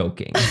were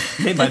joking.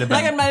 They might have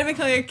Like, it been. might have been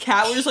like a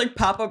cat would just like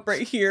pop up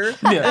right here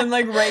Yeah. and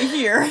like right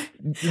here.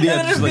 And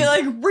then just it'd be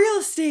like real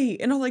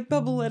estate and all like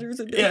bubble letters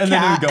and yeah, and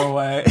then it would go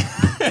away.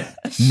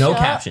 No Shut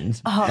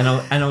captions. up.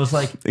 And I was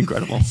like,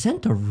 Incredible. I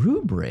sent a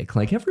rubric.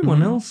 Like,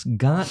 everyone else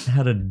got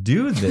how to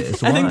do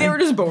this. I think Why? they were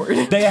just bored.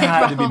 They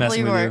had to be probably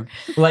messing with were.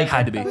 you. like,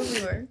 Had to be.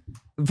 Probably were.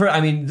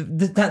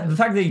 the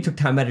fact that you took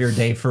time out of your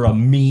day for a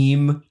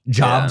meme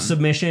job Yeah.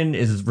 submission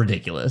is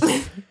ridiculous.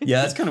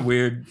 Yeah, that's kind of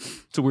weird.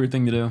 It's a weird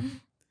thing to do.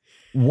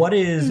 What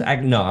is I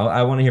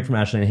want to hear from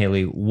Ashley and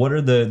Haley. What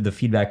are the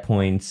feedback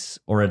points,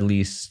 or at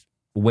least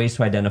ways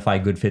to identify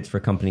good fits for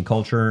company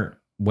culture,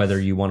 whether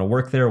you want to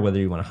work there or whether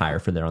you want to hire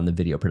for there on the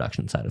video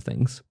production side of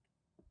things?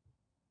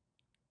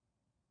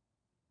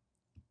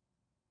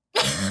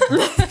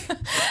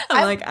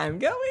 I'm like, I'm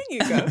going, you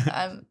go.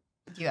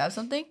 Do you have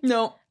something?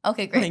 No,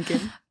 Okay, great.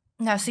 thinking.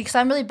 No, see, because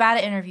I'm really bad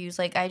at interviews.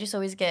 Like, I just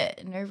always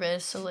get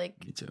nervous. So, like,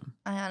 Me too.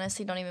 I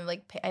honestly don't even,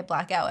 like, I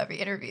black out every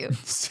interview.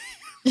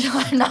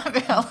 I'm not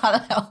very a lot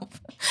of help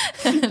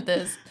at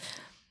this.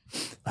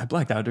 I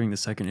blacked out during the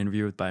second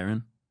interview with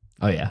Byron.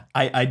 Oh yeah.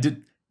 I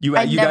did. You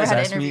I never guys had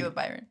an asked interview me. with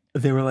Byron.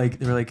 They were like,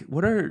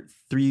 what are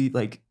 3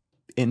 like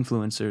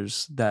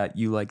influencers that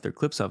you like their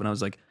clips of? And I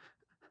was like,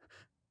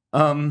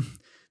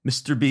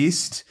 Mr.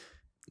 Beast.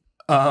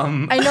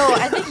 I know.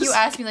 I think you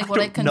asked me, like,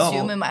 what I don't know.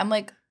 consume. And I'm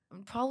like,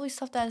 probably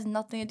stuff that has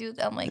nothing to do with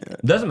that. I'm like,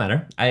 Doesn't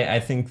matter. I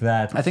think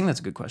that I think that's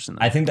a good question.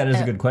 Though. I think that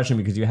is a good question,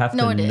 because you have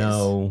No, to it is.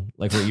 know,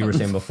 like what you were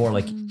saying before,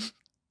 like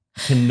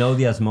to know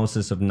the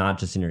osmosis of not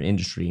just in your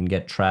industry and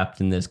get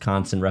trapped in this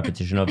constant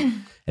repetition of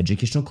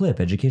educational clip,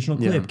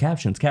 Yeah.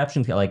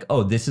 captions. Like,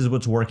 oh, this is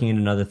what's working in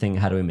another thing.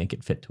 How do we make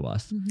it fit to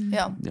us?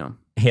 yeah. Yeah.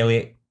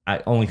 Haley,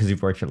 only because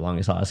you've worked here the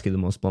longest, I'll ask you the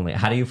most bluntly.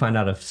 How do you find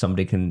out if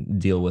somebody can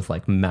deal with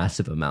like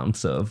massive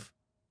amounts of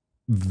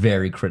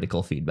very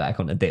critical feedback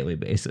on a daily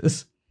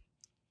basis?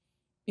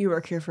 You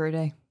work here for a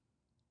day.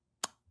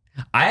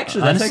 That's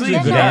Honestly, actually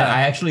a good. yeah.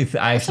 I actually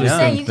That's what I'm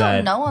saying. think You that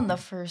don't know on the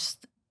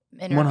first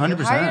interview. 100%.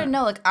 How are you gonna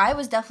know? Like, I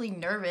was definitely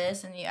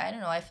nervous, and I don't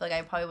know. I feel like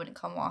I probably wouldn't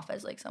come off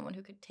as like someone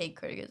who could take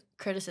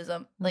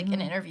criticism, like in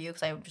an interview,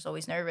 because I'm just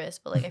always nervous.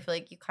 But like, I feel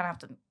like you kind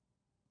of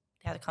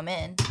have to come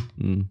in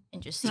Mm.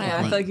 and just see. Yeah,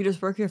 I like, feel like you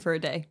just work here for a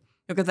day.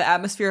 Look at the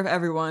atmosphere of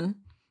everyone.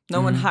 No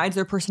one hides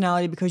their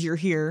personality because you're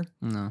here.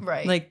 No.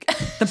 right. Like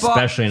the boss.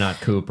 especially not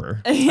Cooper.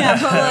 Yeah,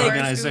 but What like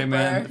can I say, Cooper.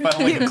 man? If I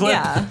don't like a clip.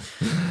 yeah.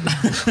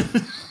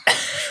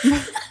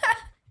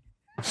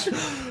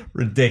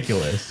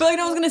 Ridiculous. But like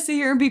no one's gonna sit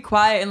here and be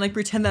quiet and like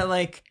pretend that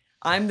like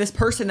I'm this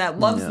person that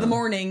loves Yeah. the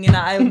morning and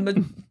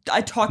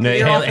I talk your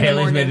ear off in the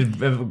Haley's made morning. it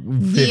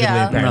vividly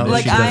Yeah. apparent No, that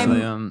like she I'm-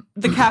 doesn't.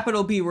 The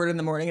capital B word in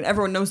the morning and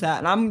everyone knows that.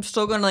 And I'm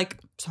still gonna like,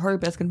 sorry,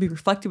 but it's gonna be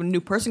reflected when a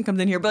new person comes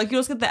in here. But like you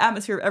just get the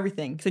atmosphere of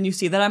everything. Cause then you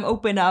see that I'm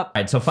open up.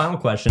 All right, so final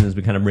question as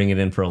we kind of bring it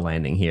in for a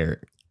landing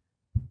here.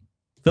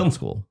 Film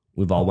school.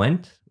 We've all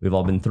went. We've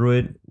all been through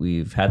it.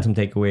 We've had some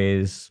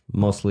takeaways,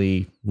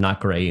 mostly not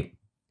great.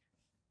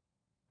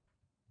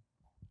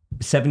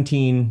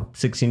 17,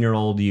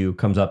 16-year-old you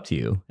comes up to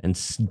you and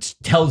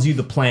tells you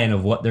the plan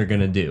of what they're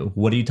going to do.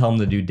 What do you tell them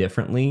to do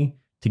differently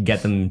to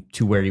get them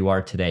to where you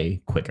are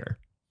today quicker?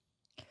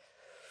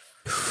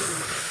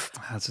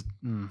 That's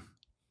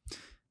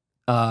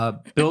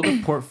build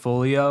a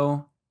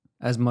portfolio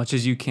as much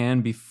as you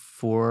can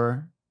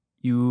before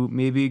you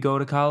maybe go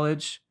to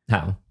college.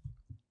 How?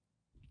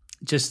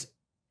 Just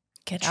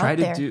get try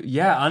out to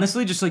there.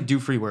 honestly, just like do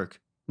free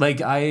work. Like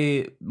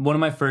one of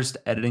my first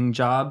editing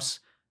jobs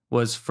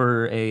was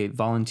for a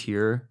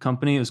volunteer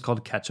company. It was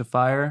called Catch a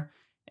Fire,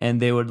 and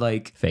they would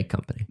like, Fake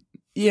company.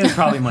 yeah,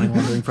 probably money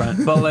laundering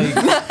front, but like,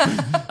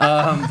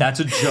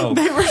 that's a joke.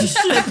 They were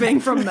shipping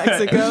from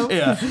Mexico.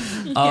 Yeah.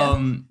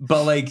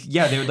 But like,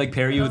 yeah, they would like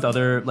pair you with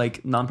other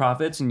like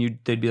nonprofits, and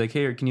they'd be like,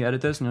 "Hey, can you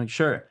edit this?" And you're like,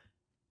 "Sure."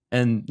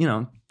 And you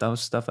know, that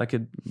was stuff I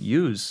could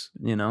use,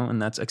 you know,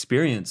 and that's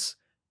experience,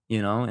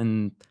 you know,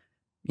 and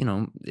you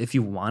know, if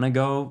you want to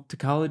go to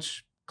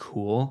college,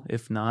 cool.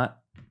 If not,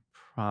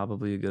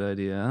 probably a good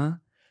idea.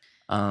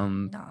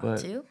 Not But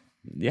to.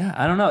 yeah,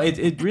 I don't know.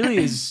 It really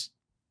is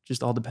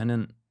just all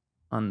dependent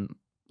on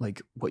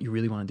like what you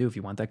really want to do. If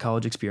you want that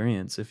college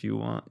experience, if you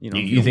want, you know,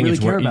 if You think really it's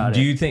care worth? about Do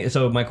it. you think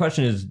so? My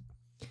question is,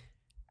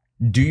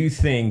 do you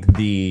think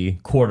the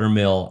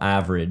 $250,000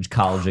 average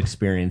college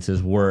experience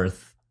is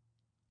worth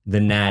the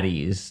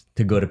natties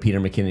to go to Peter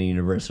McKinnon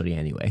University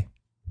anyway?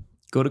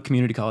 Go to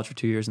community college for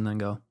 2 years and then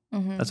go.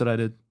 Mhm. That's what I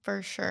did.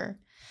 For sure.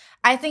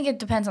 I think it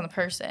depends on the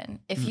person.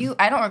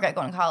 I don't regret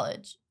going to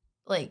college.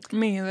 Like,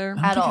 Me either.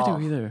 at I all. don't think I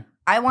do either.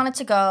 I wanted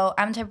to go.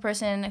 I'm the type of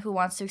person who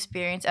wants to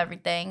experience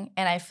everything,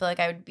 and I feel like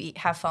I would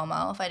have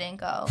FOMO if I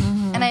didn't go.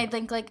 Mhm. And I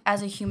think, like,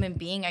 as a human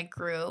being, I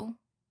grew.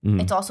 Mhm.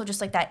 It's also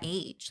just like that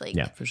age. Like,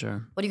 Yeah. For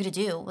sure. what are you gonna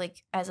do?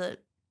 Like, as a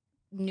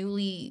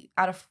newly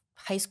out of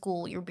high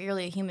school, you're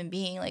barely a human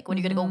being. Like, what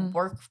are you gonna go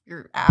work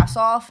your ass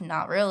off?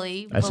 Not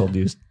really. I sold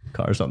used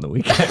cars on the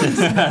weekends.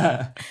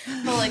 But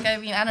like, I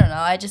mean, I don't know.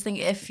 I just think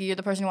if you're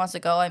the person who wants to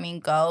go, I mean,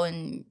 go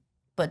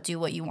but do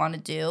what you want to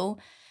do.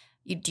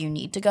 Do you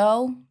need to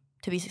go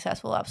to be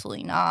successful?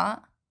 Absolutely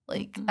not.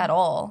 Like, at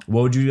all.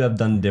 What would you have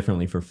done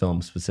differently for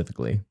film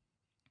specifically?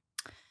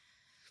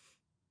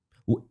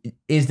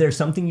 Is there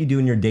something you do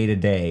in your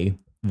day-to-day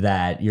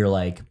that you're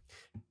like,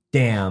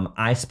 damn,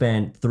 I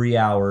spent 3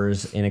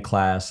 hours in a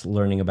class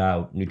learning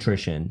about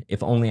nutrition.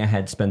 If only I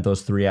had spent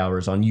those 3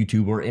 hours on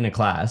YouTube or in a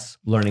class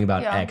learning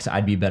about Yeah. X,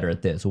 I'd be better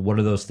at this. What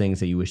are those things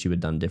that you wish you had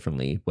done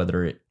differently,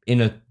 whether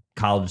in a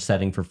college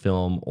setting for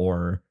film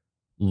or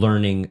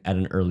learning at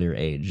an earlier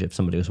age if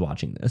somebody was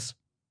watching this?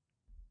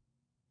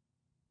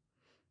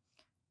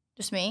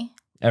 Just me.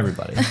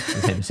 Everybody.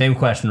 Same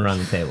question around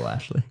the table,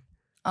 Ashley.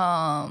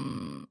 I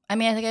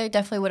mean, I think I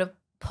definitely would have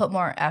put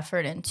more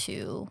effort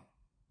into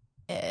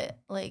it,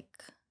 like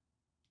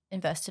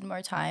invested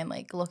more time,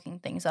 like looking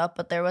things up.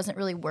 But there wasn't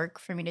really work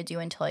for me to do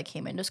until I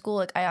came into school.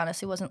 Like, I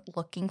honestly wasn't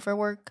looking for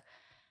work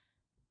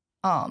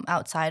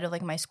outside of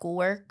like my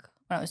schoolwork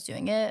when I was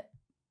doing it.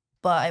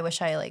 But I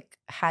wish I like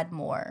had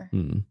more,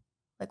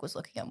 like was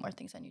looking at more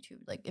things on YouTube,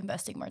 like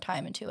investing more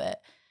time into it.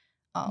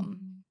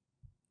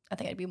 I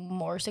think I'd be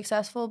more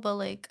successful, but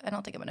like I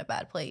don't think I'm in a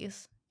bad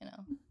place, you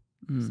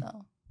know. So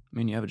I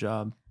mean, you have a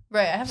job.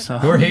 right, I have a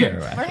job. We're here.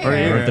 We're We're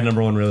here. at the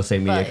number one real estate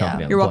media But, yeah.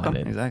 company. on You're the welcome.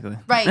 planet. Exactly.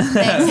 Right,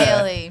 thanks,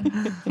 Haley.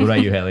 What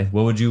about you, Haley?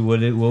 What would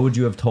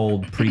you have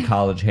told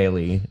pre-college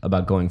Haley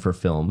about going for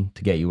film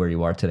to get you where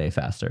you are today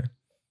faster?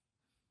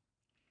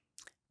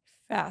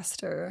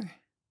 Faster.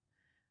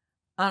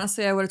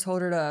 Honestly, I would have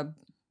told her to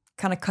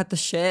kind of cut the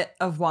shit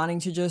of wanting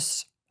to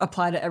just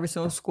apply to every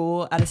single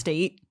school out of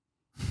state.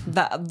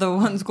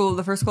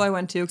 The first school I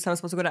went to, because I was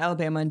supposed to go to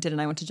Alabama and didn't.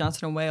 I went to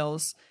Johnson &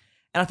 Wales,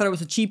 and I thought it was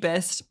the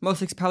cheapest,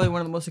 probably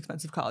one of the most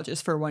expensive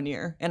colleges for 1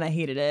 year, and I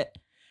hated it.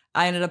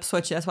 I ended up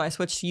switching. That's why I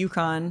switched to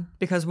UConn,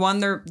 because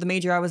the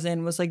major I was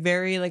in was like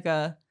very like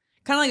a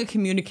kind of like a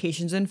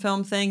communications and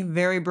film thing,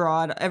 very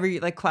broad. Every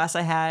like class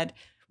I had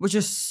was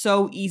just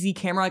so easy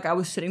camera. Like I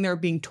was sitting there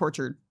being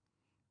tortured.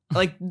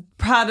 Like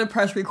proud to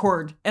press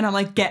record, and I'm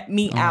like, get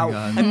me out.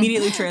 God.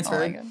 Immediately Oh my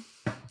transferred.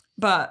 God.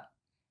 But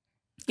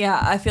yeah,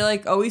 I feel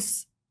like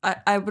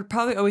I would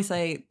probably always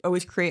say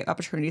always create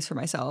opportunities for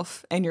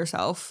myself and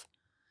yourself,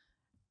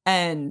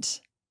 and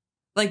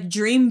like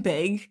dream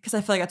big, because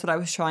I feel like that's what I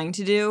was trying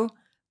to do,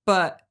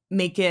 but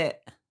make it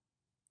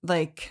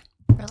like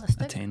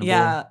Realistic. Attainable.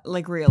 yeah,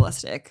 like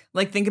realistic.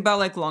 Like think about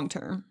like long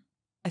term.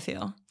 I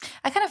feel.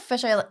 I kind of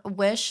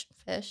wish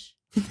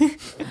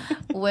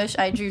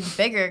I drew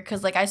bigger,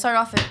 because like I started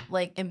off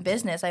in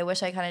business. I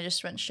wish I kind of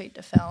just went straight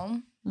to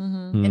film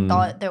and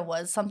thought there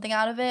was something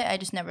out of it. I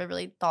just never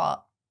really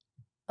thought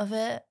of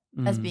it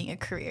as being a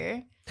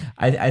career.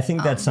 I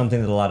think that's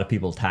something that a lot of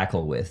people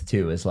tackle with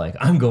too, is like,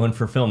 I'm going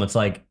for film. It's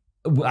like,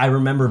 I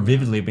remember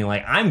vividly being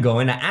like, I'm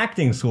going to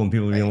acting school, and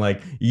people being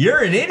like,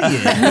 you're an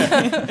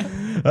idiot.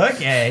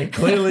 Okay,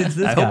 clearly it's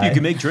this I guy. hope you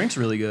can make drinks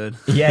really good.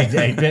 Yeah,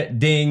 exactly.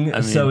 Ding. I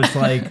mean- So it's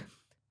like,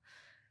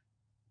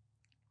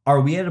 are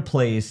we at a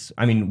place?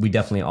 I mean, we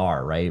definitely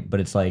are, right? But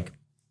it's like,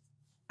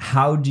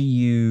 how do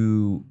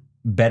you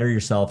better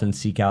yourself and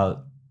seek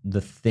out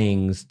the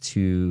things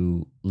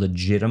to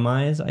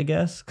legitimize, I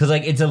guess? Because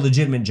like it's a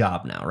legitimate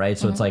job now, right?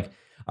 So it's like,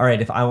 all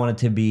right, if I wanted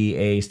to be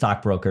a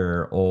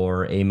stockbroker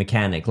or a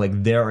mechanic,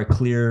 like there are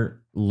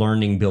clear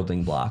learning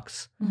building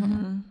blocks,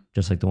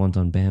 just like the ones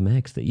on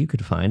BAMX that you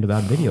could find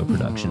about video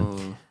production.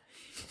 Oh.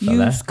 So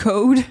Use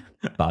code.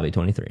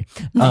 Bobby23.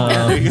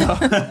 There you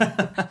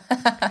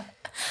go.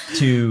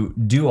 To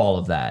do all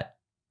of that,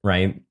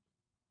 right?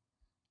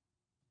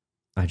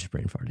 I just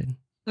brain farted.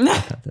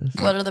 Cut this.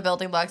 What are the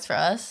building blocks for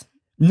us?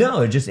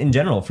 No, just in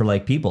general for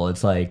like people,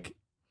 it's like,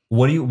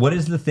 what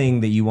is the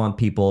thing that you want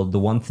people, the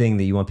one thing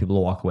that you want people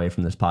to walk away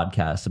from this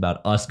podcast about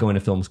us going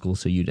to film school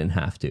so you didn't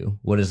have to?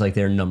 What is like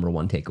their number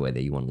one takeaway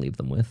that you want to leave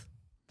them with?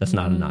 That's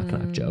not a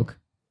knock joke.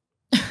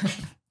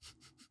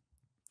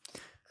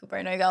 Cooper,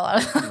 I know you got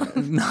a lot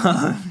of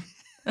No.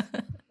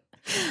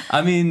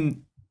 I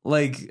mean,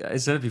 like I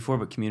said it before,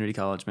 but community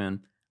college,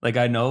 man. Like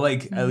I know,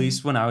 like at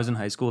least when I was in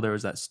high school, there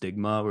was that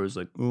stigma where it was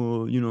like,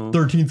 oh, you know,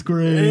 13th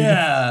grade.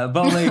 yeah.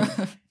 But like,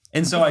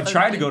 and so I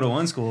tried to go to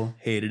one school,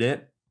 hated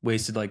it,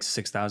 wasted like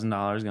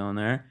 $6,000 going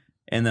there,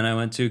 and then I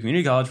went to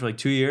community college for like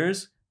 2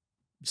 years.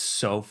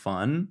 So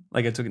fun.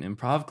 Like I took an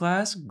improv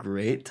class,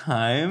 great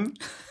time.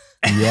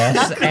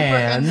 Yes, Cooper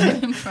in the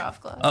and improv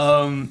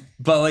class.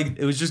 But like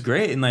it was just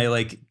great, and I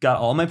like got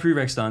all my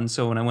prereqs done.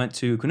 So when I went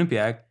to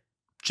Quinnipiac,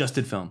 just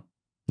did film.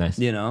 Nice.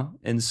 You know?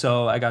 And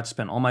so I got to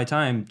spend all my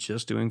time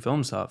just doing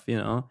film stuff, you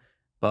know?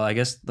 But I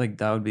guess like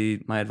that would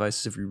be my advice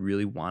is if you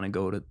really want to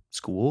go to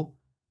school,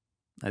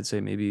 I'd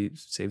say maybe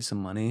save some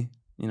money,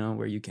 you know,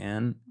 where you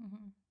can.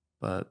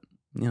 But,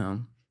 you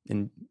know,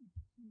 and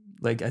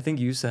like I think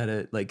you said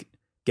it, like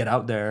get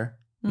out there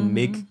and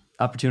make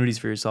opportunities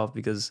for yourself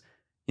because,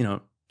 you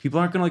know, people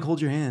aren't gonna like hold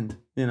your hand,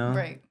 you know?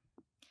 Right.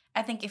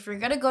 I think if you're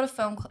gonna go to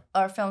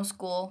film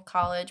school,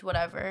 college,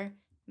 whatever,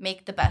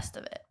 make the best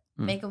of it.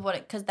 Make of what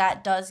it, because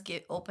that does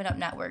open up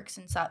networks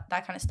and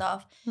that kind of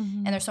stuff.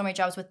 And there's so many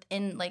jobs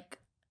within like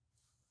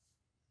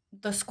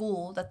the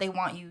school that they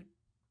want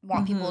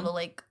people to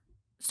like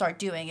start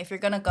doing. If you're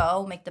gonna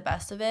go, make the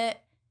best of it,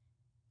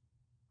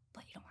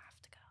 but you don't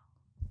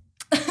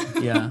have to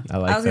go. Yeah, I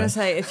was gonna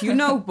say, if you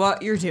know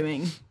what you're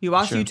doing, you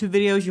watch YouTube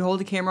videos, you hold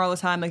the camera all the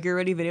time, like you're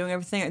already videoing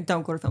everything.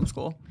 Don't go to film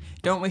school.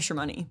 Don't waste your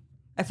money.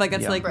 I feel like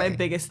that's like my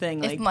biggest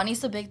thing. If like,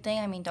 money's the big thing,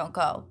 I mean, don't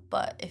go.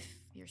 But if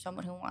you're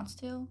someone who wants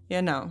to,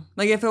 yeah, no.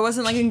 Like if it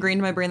wasn't like ingrained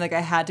in my brain, like I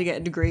had to get a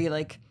degree,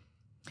 like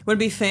would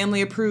be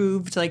family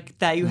approved, like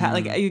that you had,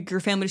 like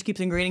your family just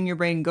keeps ingraining in your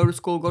brain. Go to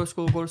school, go to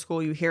school, go to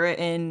school. You hear it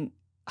in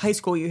high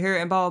school, you hear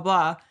it in blah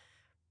blah blah.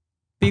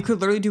 But you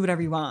could literally do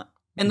whatever you want.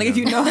 And like if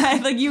you know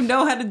how, like you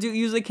know how to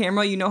use the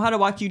camera, you know how to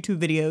watch YouTube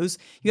videos.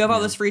 You have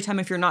all this free time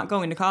if you're not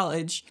going to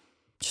college.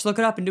 Just look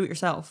it up and do it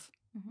yourself.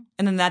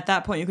 And then at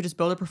that point, you could just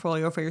build a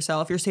portfolio for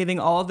yourself. You're saving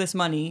all of this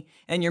money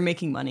and you're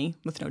making money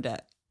with no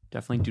debt.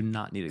 Definitely do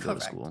not need to go to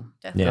school.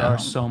 Definitely. There are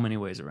so many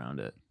ways around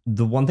it.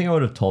 The one thing I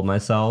would have told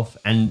myself,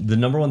 and the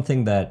number one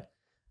thing that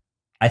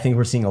I think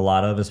we're seeing a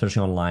lot of,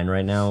 especially online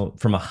right now,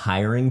 from a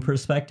hiring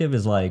perspective,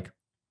 is like,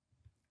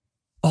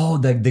 oh,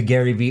 the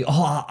Gary Vee,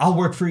 oh, I'll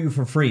work for you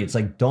for free. It's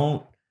like,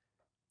 don't.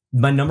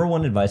 My number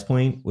one advice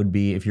point would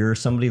be if you're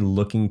somebody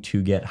looking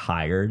to get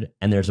hired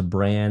and there's a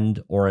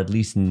brand or at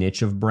least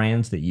niche of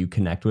brands that you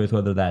connect with,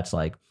 whether that's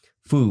like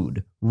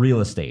food, real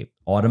estate,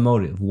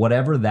 automotive,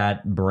 whatever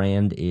that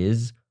brand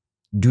is,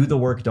 do the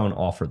work, don't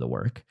offer the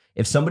work.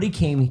 If somebody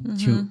came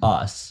to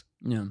us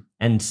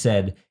and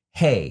said,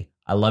 hey,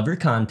 I love your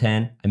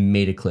content, I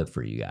made a clip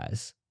for you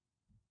guys.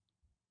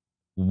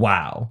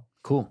 Wow.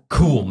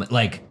 Cool.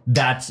 Like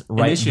that's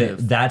right.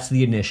 That's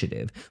the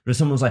initiative. But if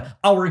someone was like,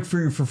 I'll work for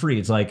you for free,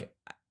 it's like,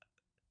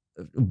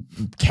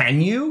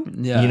 can you?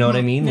 Yeah. You know what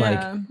I mean?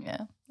 Yeah. Like,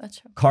 Yeah, that's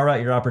true. carve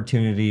out your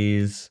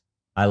opportunities.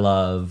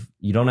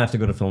 You don't have to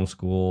go to film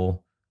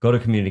school. Go to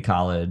community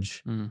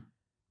college.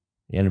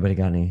 Anybody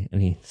got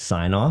any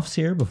sign offs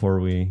here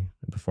before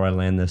I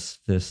land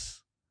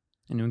this?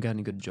 Anyone got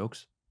any good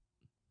jokes?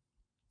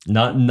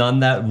 None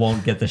that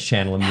won't get this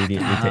channel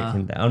immediately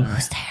taken down.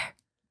 Who's there?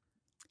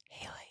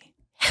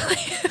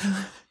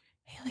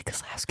 Haley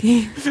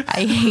Koslowski.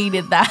 I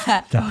hated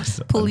that. That was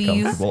so Please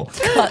uncomfortable.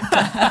 cut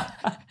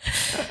that.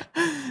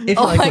 If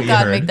you like what you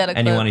heard make that a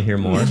and you clip. want to hear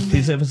more,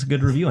 please give us a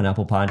good review on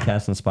Apple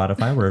Podcasts and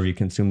Spotify, wherever you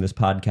consume this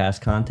podcast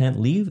content.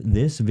 Leave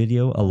this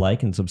video a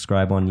like and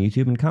subscribe on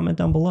YouTube and comment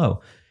down below.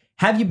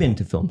 Have you been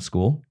to film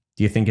school?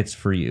 Do you think it's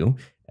for you?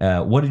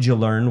 What did you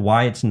learn?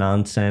 Why it's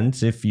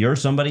nonsense? If you're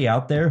somebody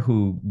out there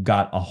who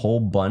got a whole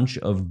bunch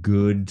of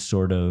good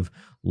sort of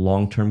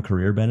long-term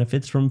career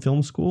benefits from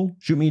film school,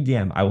 shoot me a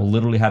DM. I will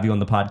literally have you on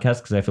the podcast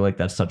because I feel like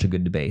that's such a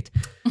good debate.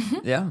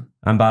 Yeah.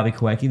 I'm Bobby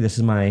Kawecki. This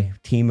is my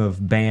team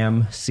of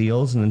BAM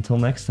SEALs. And until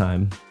next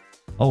time,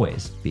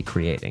 always be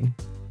creating.